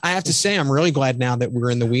 The I have to say, I'm really glad now that we're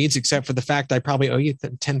in the weeds, except for the fact I probably owe you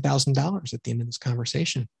 $10,000 at the end of this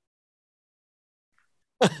conversation.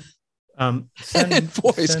 I'm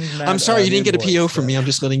sorry you didn't get a PO from me. I'm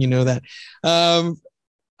just letting you know that.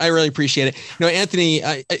 I really appreciate it. Anthony,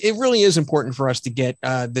 it really is important for us to get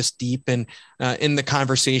this deep and in the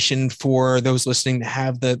conversation for those listening to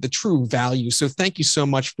have the true value. So thank you so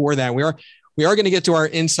much for that. We are going to get to our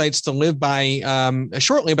insights to live by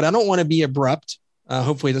shortly, but I don't want to be abrupt.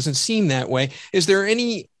 Hopefully it doesn't seem that way. Is there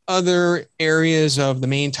any other areas of the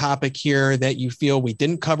main topic here that you feel we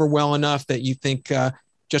didn't cover well enough, that you think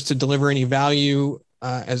just to deliver any value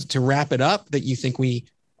as to wrap it up, that you think we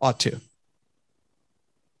ought to?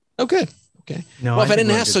 Oh, good. Okay. No, well, if I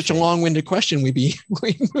didn't ask such a long-winded question, we'd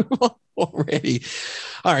move on already.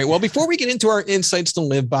 All right. Well, before we get into our insights to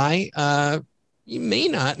live by, you may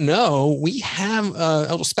not know, we have a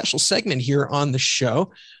little special segment here on the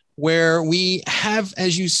show where we have,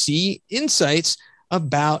 as you see, insights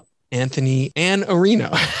about Anthony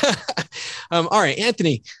Iannarino. All right,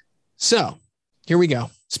 Anthony. So here we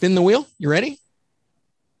go. Spin the wheel. You ready?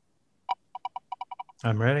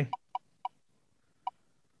 I'm ready.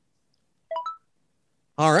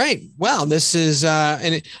 All right. Well, this is,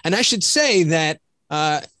 and I should say that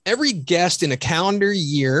every guest in a calendar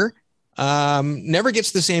year never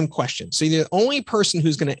gets the same question. So the only person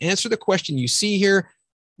who's going to answer the question you see here,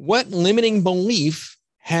 what limiting belief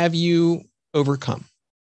have you overcome?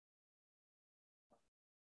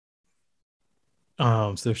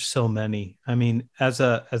 Oh, there's so many. I mean, as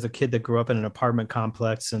a kid that grew up in an apartment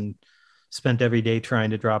complex and spent every day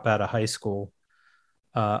trying to drop out of high school,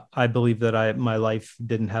 I believe that my life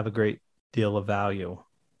didn't have a great deal of value,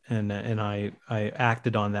 and I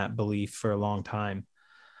acted on that belief for a long time.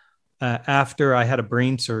 After I had a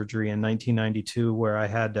brain surgery in 1992, where I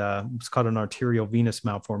had what's called an arterial venous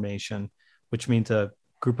malformation, which means a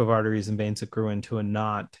group of arteries and veins that grew into a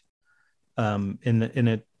knot, and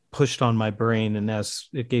it pushed on my brain, and as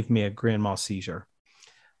it gave me a grand mal seizure.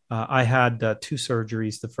 I had 2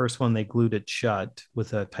 surgeries. The first one, they glued it shut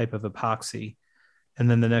with a type of epoxy. And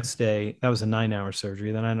then the next day, that was a 9-hour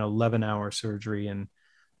surgery. Then I had an 11-hour surgery, and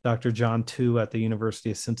Dr. John Tu at the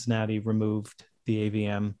University of Cincinnati removed the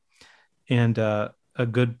AVM and a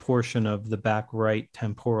good portion of the back right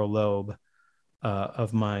temporal lobe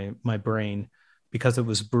of my brain, because it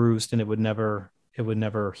was bruised and it would never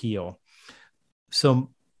heal. So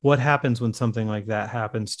what happens when something like that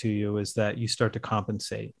happens to you is that you start to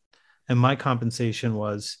compensate. And my compensation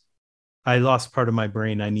was, I lost part of my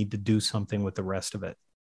brain. I need to do something with the rest of it.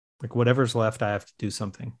 Like whatever's left, I have to do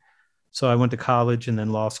something. So I went to college and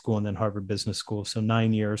then law school and then Harvard Business School. So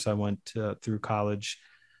 9 years I went through college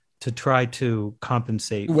to try to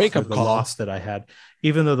compensate for the loss that I had,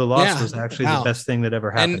 even though the loss was actually the best thing that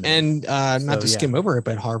ever happened. And not to skim over it,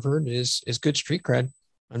 but Harvard is good street cred.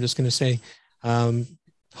 I'm just going to say,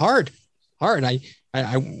 hard.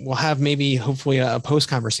 I will have maybe hopefully a post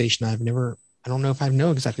conversation. I don't know if I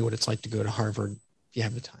know exactly what it's like to go to Harvard if you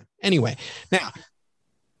have the time. Anyway, now.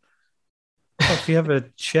 Well, if you have a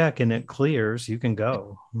check and it clears, you can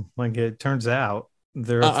go. Like it turns out,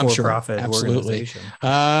 they're a for-profit organization.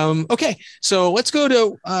 Okay, so let's go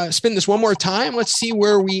to spin this one more time. Let's see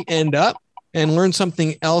where we end up and learn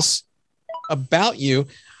something else about you.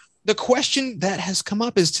 The question that has come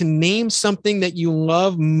up is to name something that you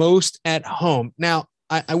love most at home. Now,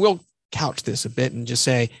 I will couch this a bit and just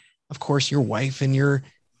say, of course, your wife and your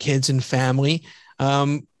kids and family.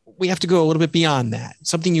 We have to go a little bit beyond that.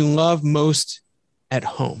 Something you love most at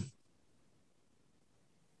home.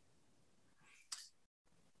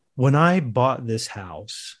 When I bought this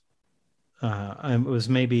house, it was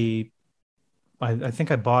maybe, I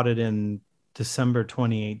think I bought it in December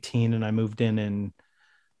 2018, and I moved in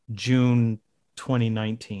June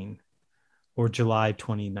 2019 or July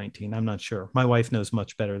 2019. I'm not sure. My wife knows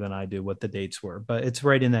much better than I do what the dates were, but it's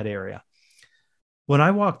right in that area. When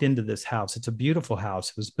I walked into this house, it's a beautiful house.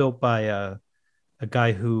 It was built by a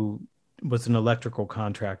guy who was an electrical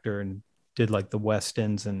contractor and did like the West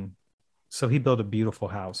Ends. And so he built a beautiful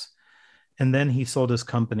house. And then he sold his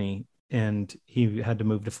company and he had to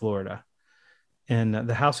move to Florida. And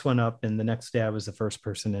the house went up, and the next day I was the first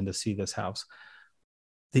person in to see this house.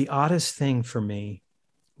 The oddest thing for me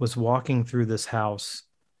was walking through this house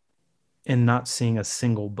and not seeing a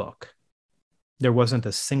single book. There wasn't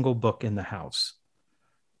a single book in the house.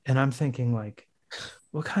 And I'm thinking, like,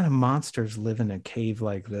 what kind of monsters live in a cave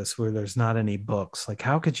like this where there's not any books? Like,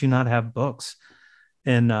 how could you not have books?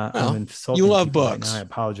 And Well, I'm insulting you love people right books. now. I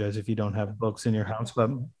apologize if you don't have books in your house, but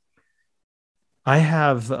I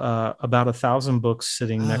have about 1,000 books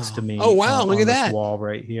sitting next to me. Oh, wow. Look on at this that. wall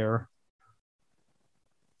right here.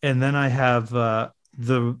 And then I have the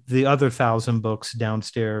other 1,000 books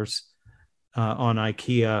downstairs on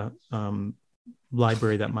IKEA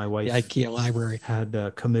library that my wife, The IKEA library,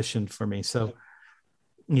 had commissioned for me. So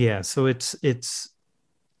yeah, so it's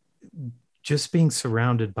just being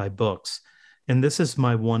surrounded by books. And this is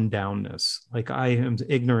my one downness. Like, I am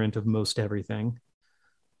ignorant of most everything,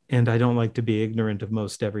 and I don't like to be ignorant of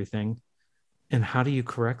most everything. And how do you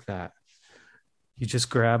correct that? You just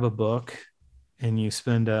grab a book and you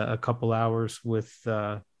spend a couple hours with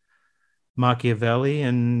Machiavelli,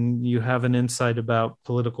 and you have an insight about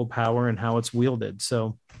political power and how it's wielded.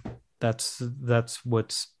 So that's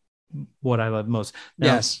what I love most.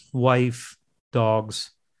 Now, yes. Wife,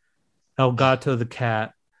 dogs, El Gato the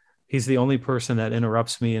cat. He's the only person that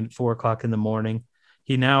interrupts me at 4:00 in the morning.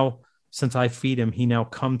 He now, since I feed him, he now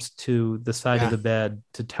comes to the side of the bed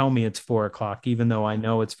to tell me it's 4:00, even though I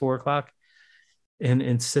know it's 4:00, and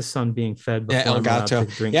insists on being fed before El I'm allowed Gato.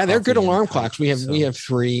 to drink. Yeah, they're good alarm clocks. We So. have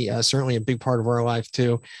three, certainly a big part of our life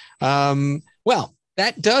too. Well,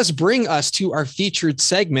 that does bring us to our featured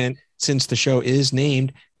segment, since the show is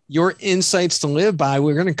named Your Insights to Live By.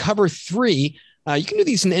 We're going to cover three. You can do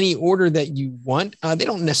these in any order that you want. They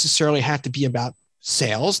don't necessarily have to be about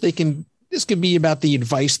sales. This could be about the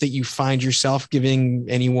advice that you find yourself giving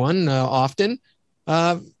anyone often.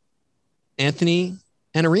 Anthony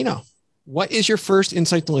Iannarino, what is your first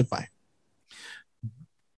insight to live by?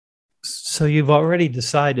 So you've already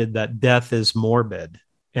decided that death is morbid.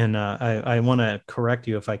 And I want to correct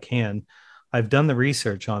you if I can. I've done the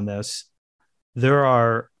research on this. There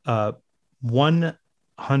are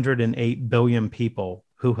 108 billion people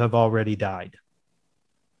who have already died.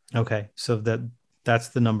 Okay, so that's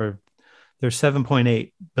the number. There's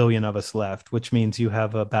 7.8 billion of us left, which means you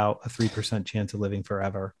have about a 3% chance of living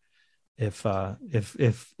forever. If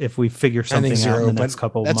we figure something out in the next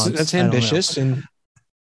couple of months. That's ambitious and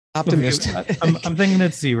optimistic. I'm thinking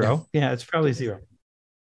it's zero. Yeah, it's probably zero.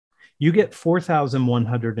 You get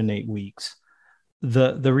 4,108 weeks.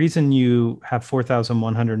 The reason you have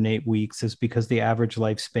 4,108 weeks is because the average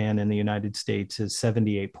lifespan in the United States is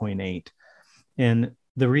 78.8. And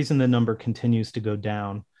the reason the number continues to go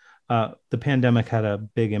down, the pandemic had a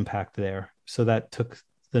big impact there. So that took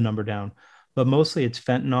the number down. But mostly it's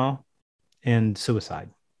fentanyl and suicide.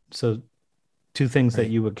 So two things that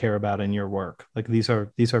you would care about in your work. Like these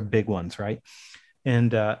are big ones, right?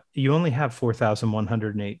 And you only have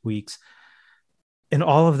 4,108 weeks, and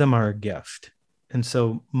all of them are a gift. And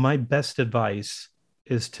so my best advice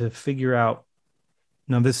is to figure out,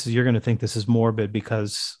 now you're going to think this is morbid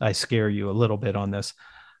because I scare you a little bit on this.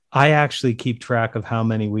 I actually keep track of how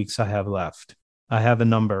many weeks I have left. I have a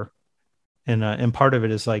number, and part of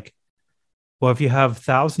it is like, well, if you have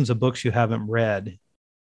thousands of books you haven't read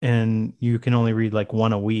and you can only read like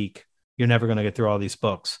one a week, you're never going to get through all these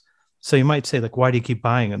books. So you might say, like, why do you keep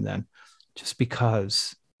buying them then? Just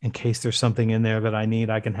because, in case there's something in there that I need,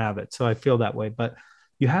 I can have it. So I feel that way. But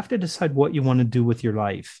you have to decide what you want to do with your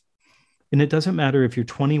life. And it doesn't matter if you're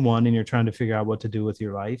 21 and you're trying to figure out what to do with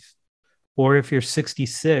your life, or if you're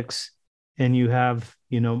 66 and you have,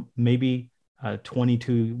 maybe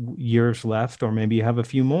 22 years left, or maybe you have a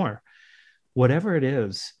few more. Whatever it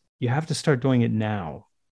is, you have to start doing it now,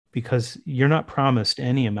 because you're not promised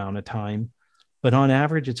any amount of time. But on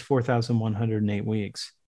average, it's 4,108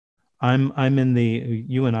 weeks. I'm in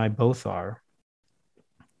you and I both are.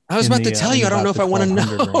 I was about to tell you, I don't know if I want to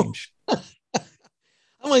know.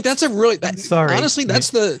 I'm like, that's a really, sorry. Honestly,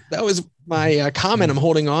 that was my comment I'm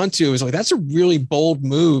holding on to. It was like, that's a really bold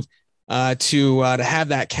move to have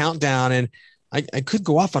that countdown. And I could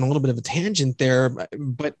go off on a little bit of a tangent there,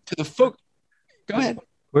 but to the folk, go ahead.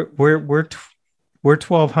 We're We're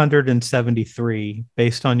 1,273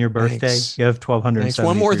 based on your birthday. Thanks. You have 1,273.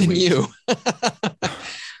 One more than weeks. you.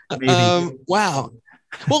 Wow.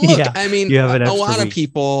 Well, look, Yeah, I mean, you have an a extra lot of week.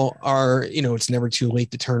 people are, it's never too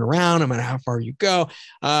late to turn around, no matter how far you go.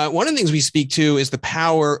 One of the things we speak to is the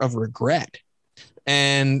power of regret,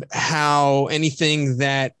 and how anything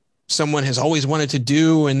that someone has always wanted to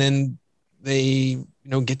do, and then they,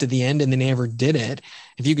 get to the end and they never did it.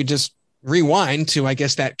 If you could just rewind to, I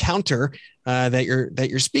guess, that counter that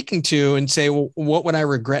you're speaking to, and say, well, what would I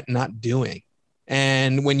regret not doing?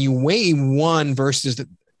 And when you weigh one versus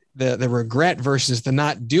the regret versus the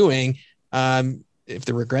not doing, if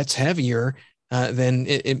the regret's heavier, then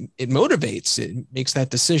it motivates. It makes that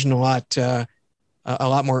decision a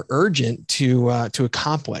lot more urgent to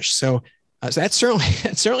accomplish. So that's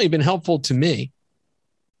certainly been helpful to me.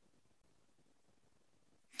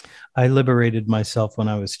 I liberated myself when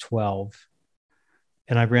I was 12,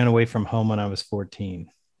 and I ran away from home when I was 14.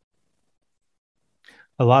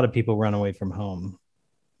 A lot of people run away from home.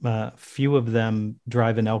 Few of them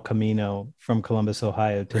drive an El Camino from Columbus,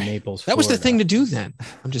 Ohio to Naples, That Florida. was the thing to do then.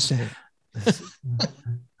 I'm just saying.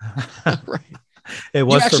 Right. It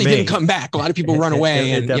was you actually for me. didn't come back. A lot of people run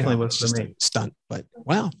away, it and definitely was it's for just me. a stunt. But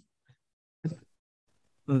wow,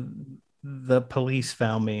 the police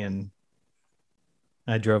found me, and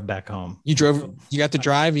I drove back home. You got to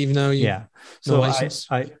drive, even though you So license.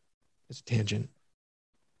 It's a tangent.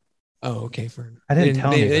 Oh, okay. I didn't tell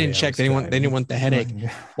they anybody didn't check. They didn't want the headache.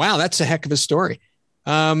 Yeah. Wow, that's a heck of a story.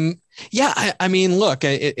 I mean, look,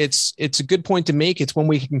 it's a good point to make. It's one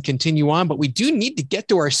we can continue on, but we do need to get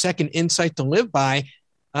to our second insight to live by.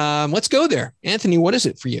 Let's go there. Anthony, what is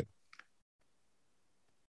it for you?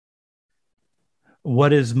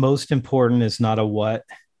 What is most important is not a what,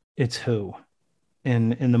 it's who.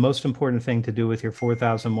 And the most important thing to do with your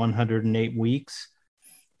 4,108 weeks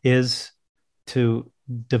is to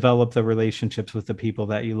develop the relationships with the people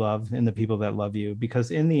that you love and the people that love you.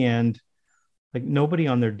 Because in the end, like, nobody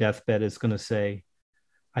on their deathbed is going to say,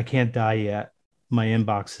 I can't die yet. My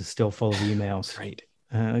inbox is still full of emails. Right.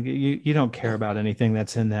 You don't care about anything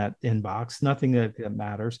that's in that inbox. Nothing that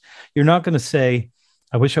matters. You're not going to say,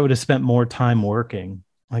 I wish I would have spent more time working.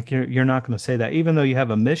 Like, you're not going to say that, even though you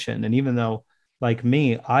have a mission. And even though, like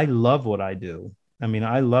me, I love what I do. I mean,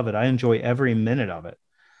 I love it. I enjoy every minute of it.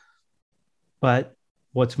 But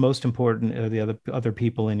what's most important are the other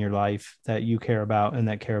people in your life that you care about and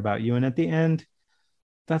that care about you. And at the end,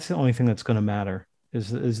 that's the only thing that's going to matter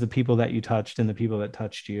is the people that you touched and the people that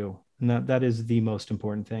touched you. And that is the most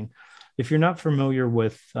important thing. If you're not familiar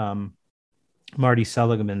with Marty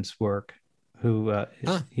Seligman's work,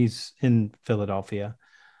 he's in Philadelphia,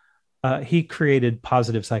 he created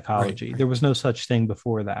positive psychology. Right. There was no such thing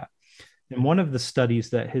before that. And one of the studies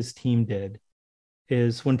that his team did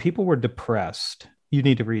is when people were depressed. You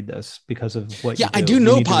need to read this because of what you do. I do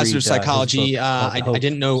know positive psychology. I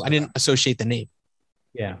didn't know. I didn't associate the name.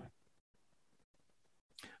 Yeah.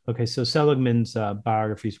 Okay. So Seligman's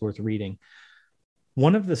biography is worth reading.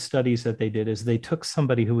 One of the studies that they did is they took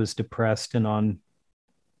somebody who was depressed and on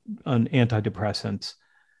antidepressants,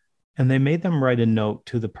 and they made them write a note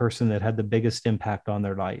to the person that had the biggest impact on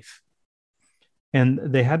their life. And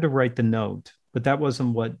they had to write the note, but that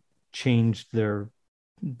wasn't what changed their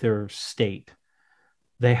state.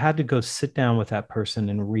 They had to go sit down with that person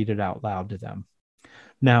and read it out loud to them.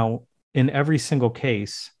 Now, in every single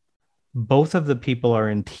case, both of the people are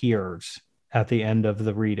in tears at the end of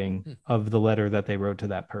the reading of the letter that they wrote to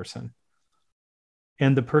that person.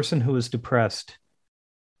 And the person who is depressed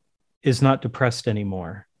is not depressed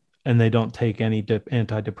anymore, and they don't take any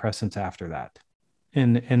antidepressants after that.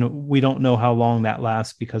 And we don't know how long that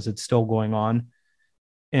lasts because it's still going on.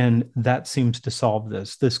 And that seems to solve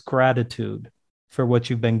this gratitude for what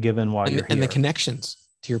you've been given while you're here. And the connections,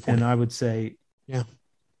 to your point. And I would say,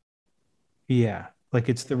 yeah, like,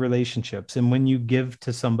 it's the relationships. And when you give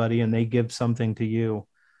to somebody and they give something to you,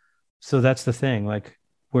 so that's the thing. Like,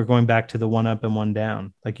 we're going back to the one up and one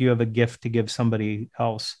down. Like, you have a gift to give somebody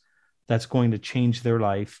else that's going to change their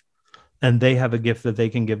life, and they have a gift that they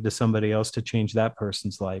can give to somebody else to change that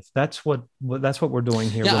person's life. That's what we're doing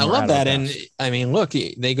here. Yeah, I love that. And I mean, look,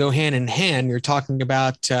 they go hand in hand. You're talking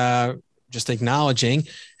about just acknowledging,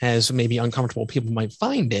 as maybe uncomfortable people might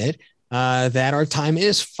find it, that our time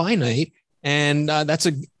is finite. And that's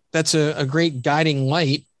a great guiding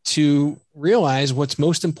light to realize what's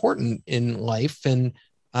most important in life. And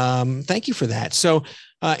thank you for that. So,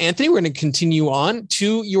 Anthony, we're going to continue on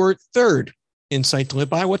to your third insight to live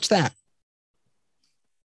by. What's that?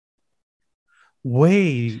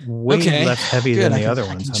 Way less heavy than the other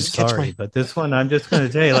ones. I'm sorry, but this one, I'm just going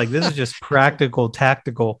to tell you, like, this is just practical,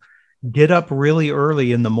 tactical. get up really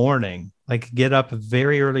early in the morning, like get up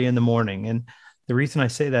very early in the morning. And the reason I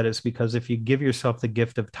say that is because if you give yourself the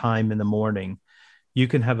gift of time in the morning, you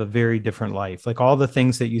can have a very different life. Like all the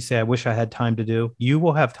things that you say, I wish I had time to do, you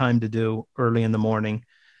will have time to do early in the morning,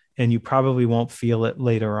 and you probably won't feel it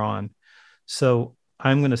later on. So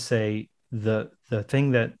I'm going to say the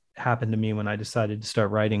thing that happened to me when I decided to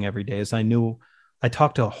start writing every day is I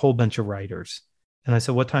talked to a whole bunch of writers, and I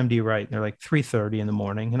said, "What time do you write?" And they're like 3:30 in the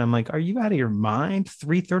morning, and I'm like, "Are you out of your mind?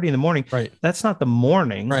 3:30 in the morning? Right. That's not the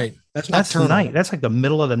morning. Right. That's nocturnal. night. That's like the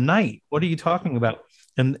middle of the night. What are you talking about?"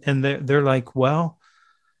 And they're like, "Well,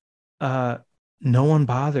 uh, no one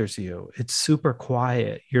bothers you. It's super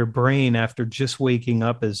quiet. Your brain, after just waking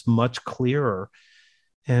up, is much clearer."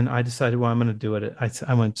 And I decided, well, I'm going to do it.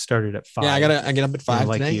 I went started at 5. Yeah, I get up at 5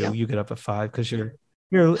 like today. you get up at 5 because you're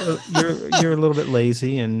a little bit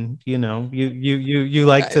lazy, and you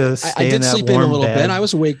like to stay I did in that sleep warm in a little bed. bit. I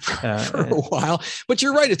was awake for a while, but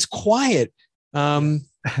you're right. It's quiet.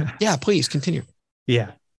 Yeah, please continue.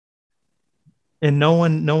 Yeah. And no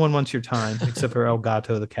one wants your time except for El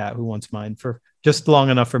Gato, the cat, who wants mine for just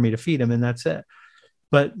long enough for me to feed him, and that's it.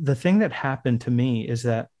 But the thing that happened to me is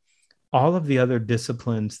that all of the other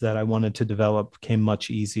disciplines that I wanted to develop came much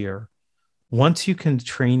easier. Once you can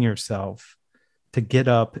train yourself to get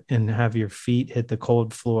up and have your feet hit the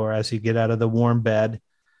cold floor as you get out of the warm bed,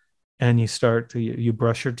 and you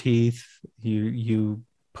brush your teeth, you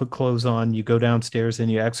put clothes on, you go downstairs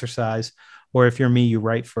and you exercise, or if you're me, you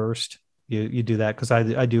write first. You do that because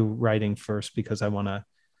I do writing first because I want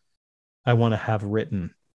to have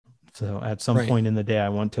written. So at some point in the day, I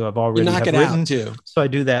want to have already have written. Too. So I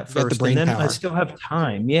do that first, and then I still have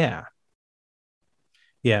time. Yeah,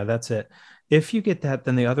 that's it. If you get that,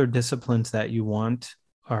 then the other disciplines that you want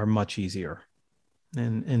are much easier.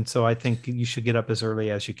 And so I think you should get up as early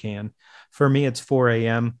as you can. For me, it's 4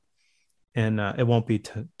 a.m. and it won't be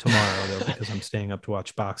tomorrow though because I'm staying up to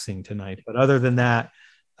watch boxing tonight. But other than that,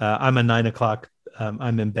 I'm a 9 o'clock.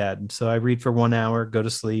 I'm in bed, so I read for 1 hour, go to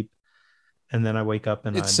sleep, and then I wake up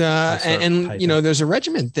and it's there's a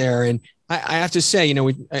regiment there. And I have to say,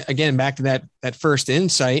 again, back to that first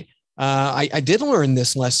insight, I did learn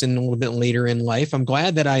this lesson a little bit later in life. I'm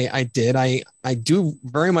glad that I did. I do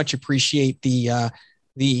very much appreciate the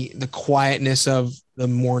quietness of the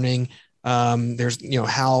morning. There's,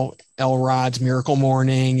 Hal Elrod's Miracle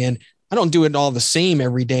Morning, and I don't do it all the same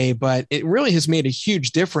every day, but it really has made a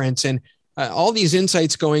huge difference. And all these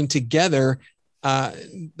insights going together,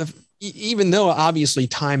 even though obviously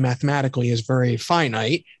time mathematically is very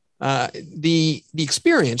finite, the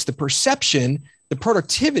experience, the perception, the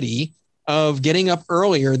productivity of getting up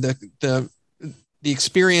earlier, the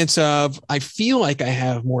experience of, I feel like I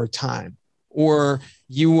have more time, or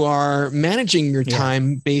you are managing your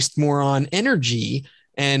time based more on energy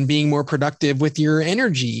and being more productive with your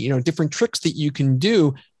energy, different tricks that you can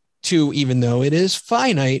do to, even though it is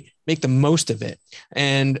finite, make the most of it.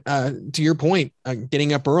 And to your point,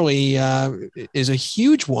 getting up early is a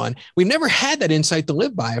huge one. We've never had that insight to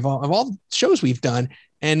live by of all the shows we've done.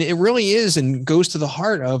 And it really is and goes to the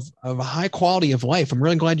heart of a high quality of life. I'm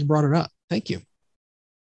really glad you brought it up. Thank you.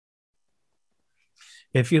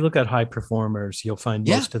 If you look at high performers, you'll find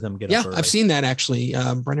most of them get up early. I've seen that actually.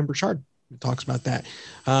 Brendan Burchard talks about that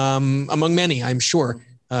among many, I'm sure,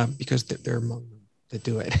 because they're among them that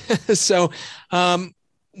do it. So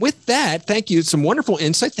with that, thank you. Some wonderful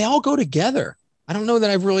insights. They all go together. I don't know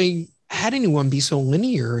that I've really had anyone be so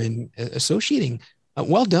linear in associating.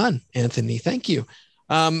 Well done, Anthony. Thank you.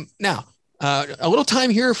 Now, a little time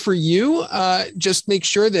here for you. Just make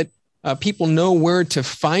sure that people know where to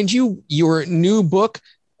find you. Your new book,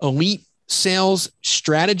 Elite Sales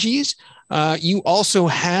Strategies. You also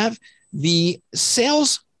have the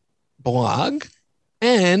sales blog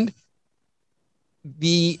and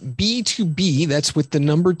the B2B, that's with the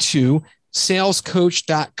number 2,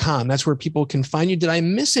 salescoach.com. That's where people can find you. Did I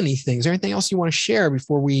miss anything? Is there anything else you want to share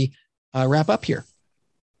before we wrap up here?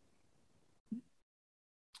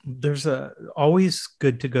 There's always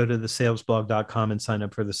good to go to the salesblog.com and sign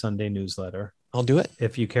up for the Sunday newsletter. I'll do it.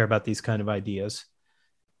 If you care about these kind of ideas.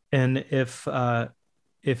 And if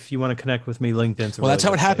you want to connect with me, LinkedIn's well, that's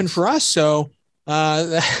how it happened for us. So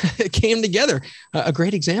it came together. A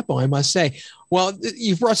great example, I must say. Well,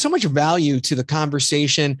 you've brought so much value to the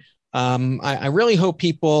conversation. I really hope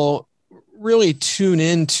people really tune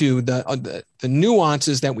into the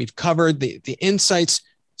nuances that we've covered, the insights,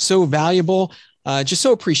 so valuable. Just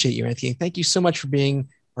so appreciate you, Anthony. Thank you so much for being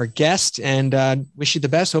our guest, and wish you the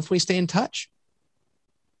best. Hopefully stay in touch.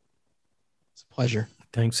 It's a pleasure.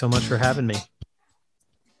 Thanks so much for having me.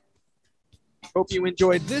 Hope you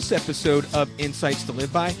enjoyed this episode of Insights to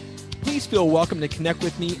Live By. Please feel welcome to connect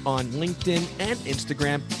with me on LinkedIn and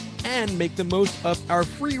Instagram and make the most of our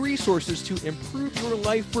free resources to improve your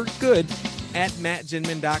life for good at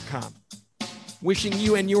mattzinman.com. Wishing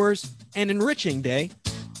you and yours an enriching day,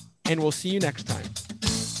 and we'll see you next time.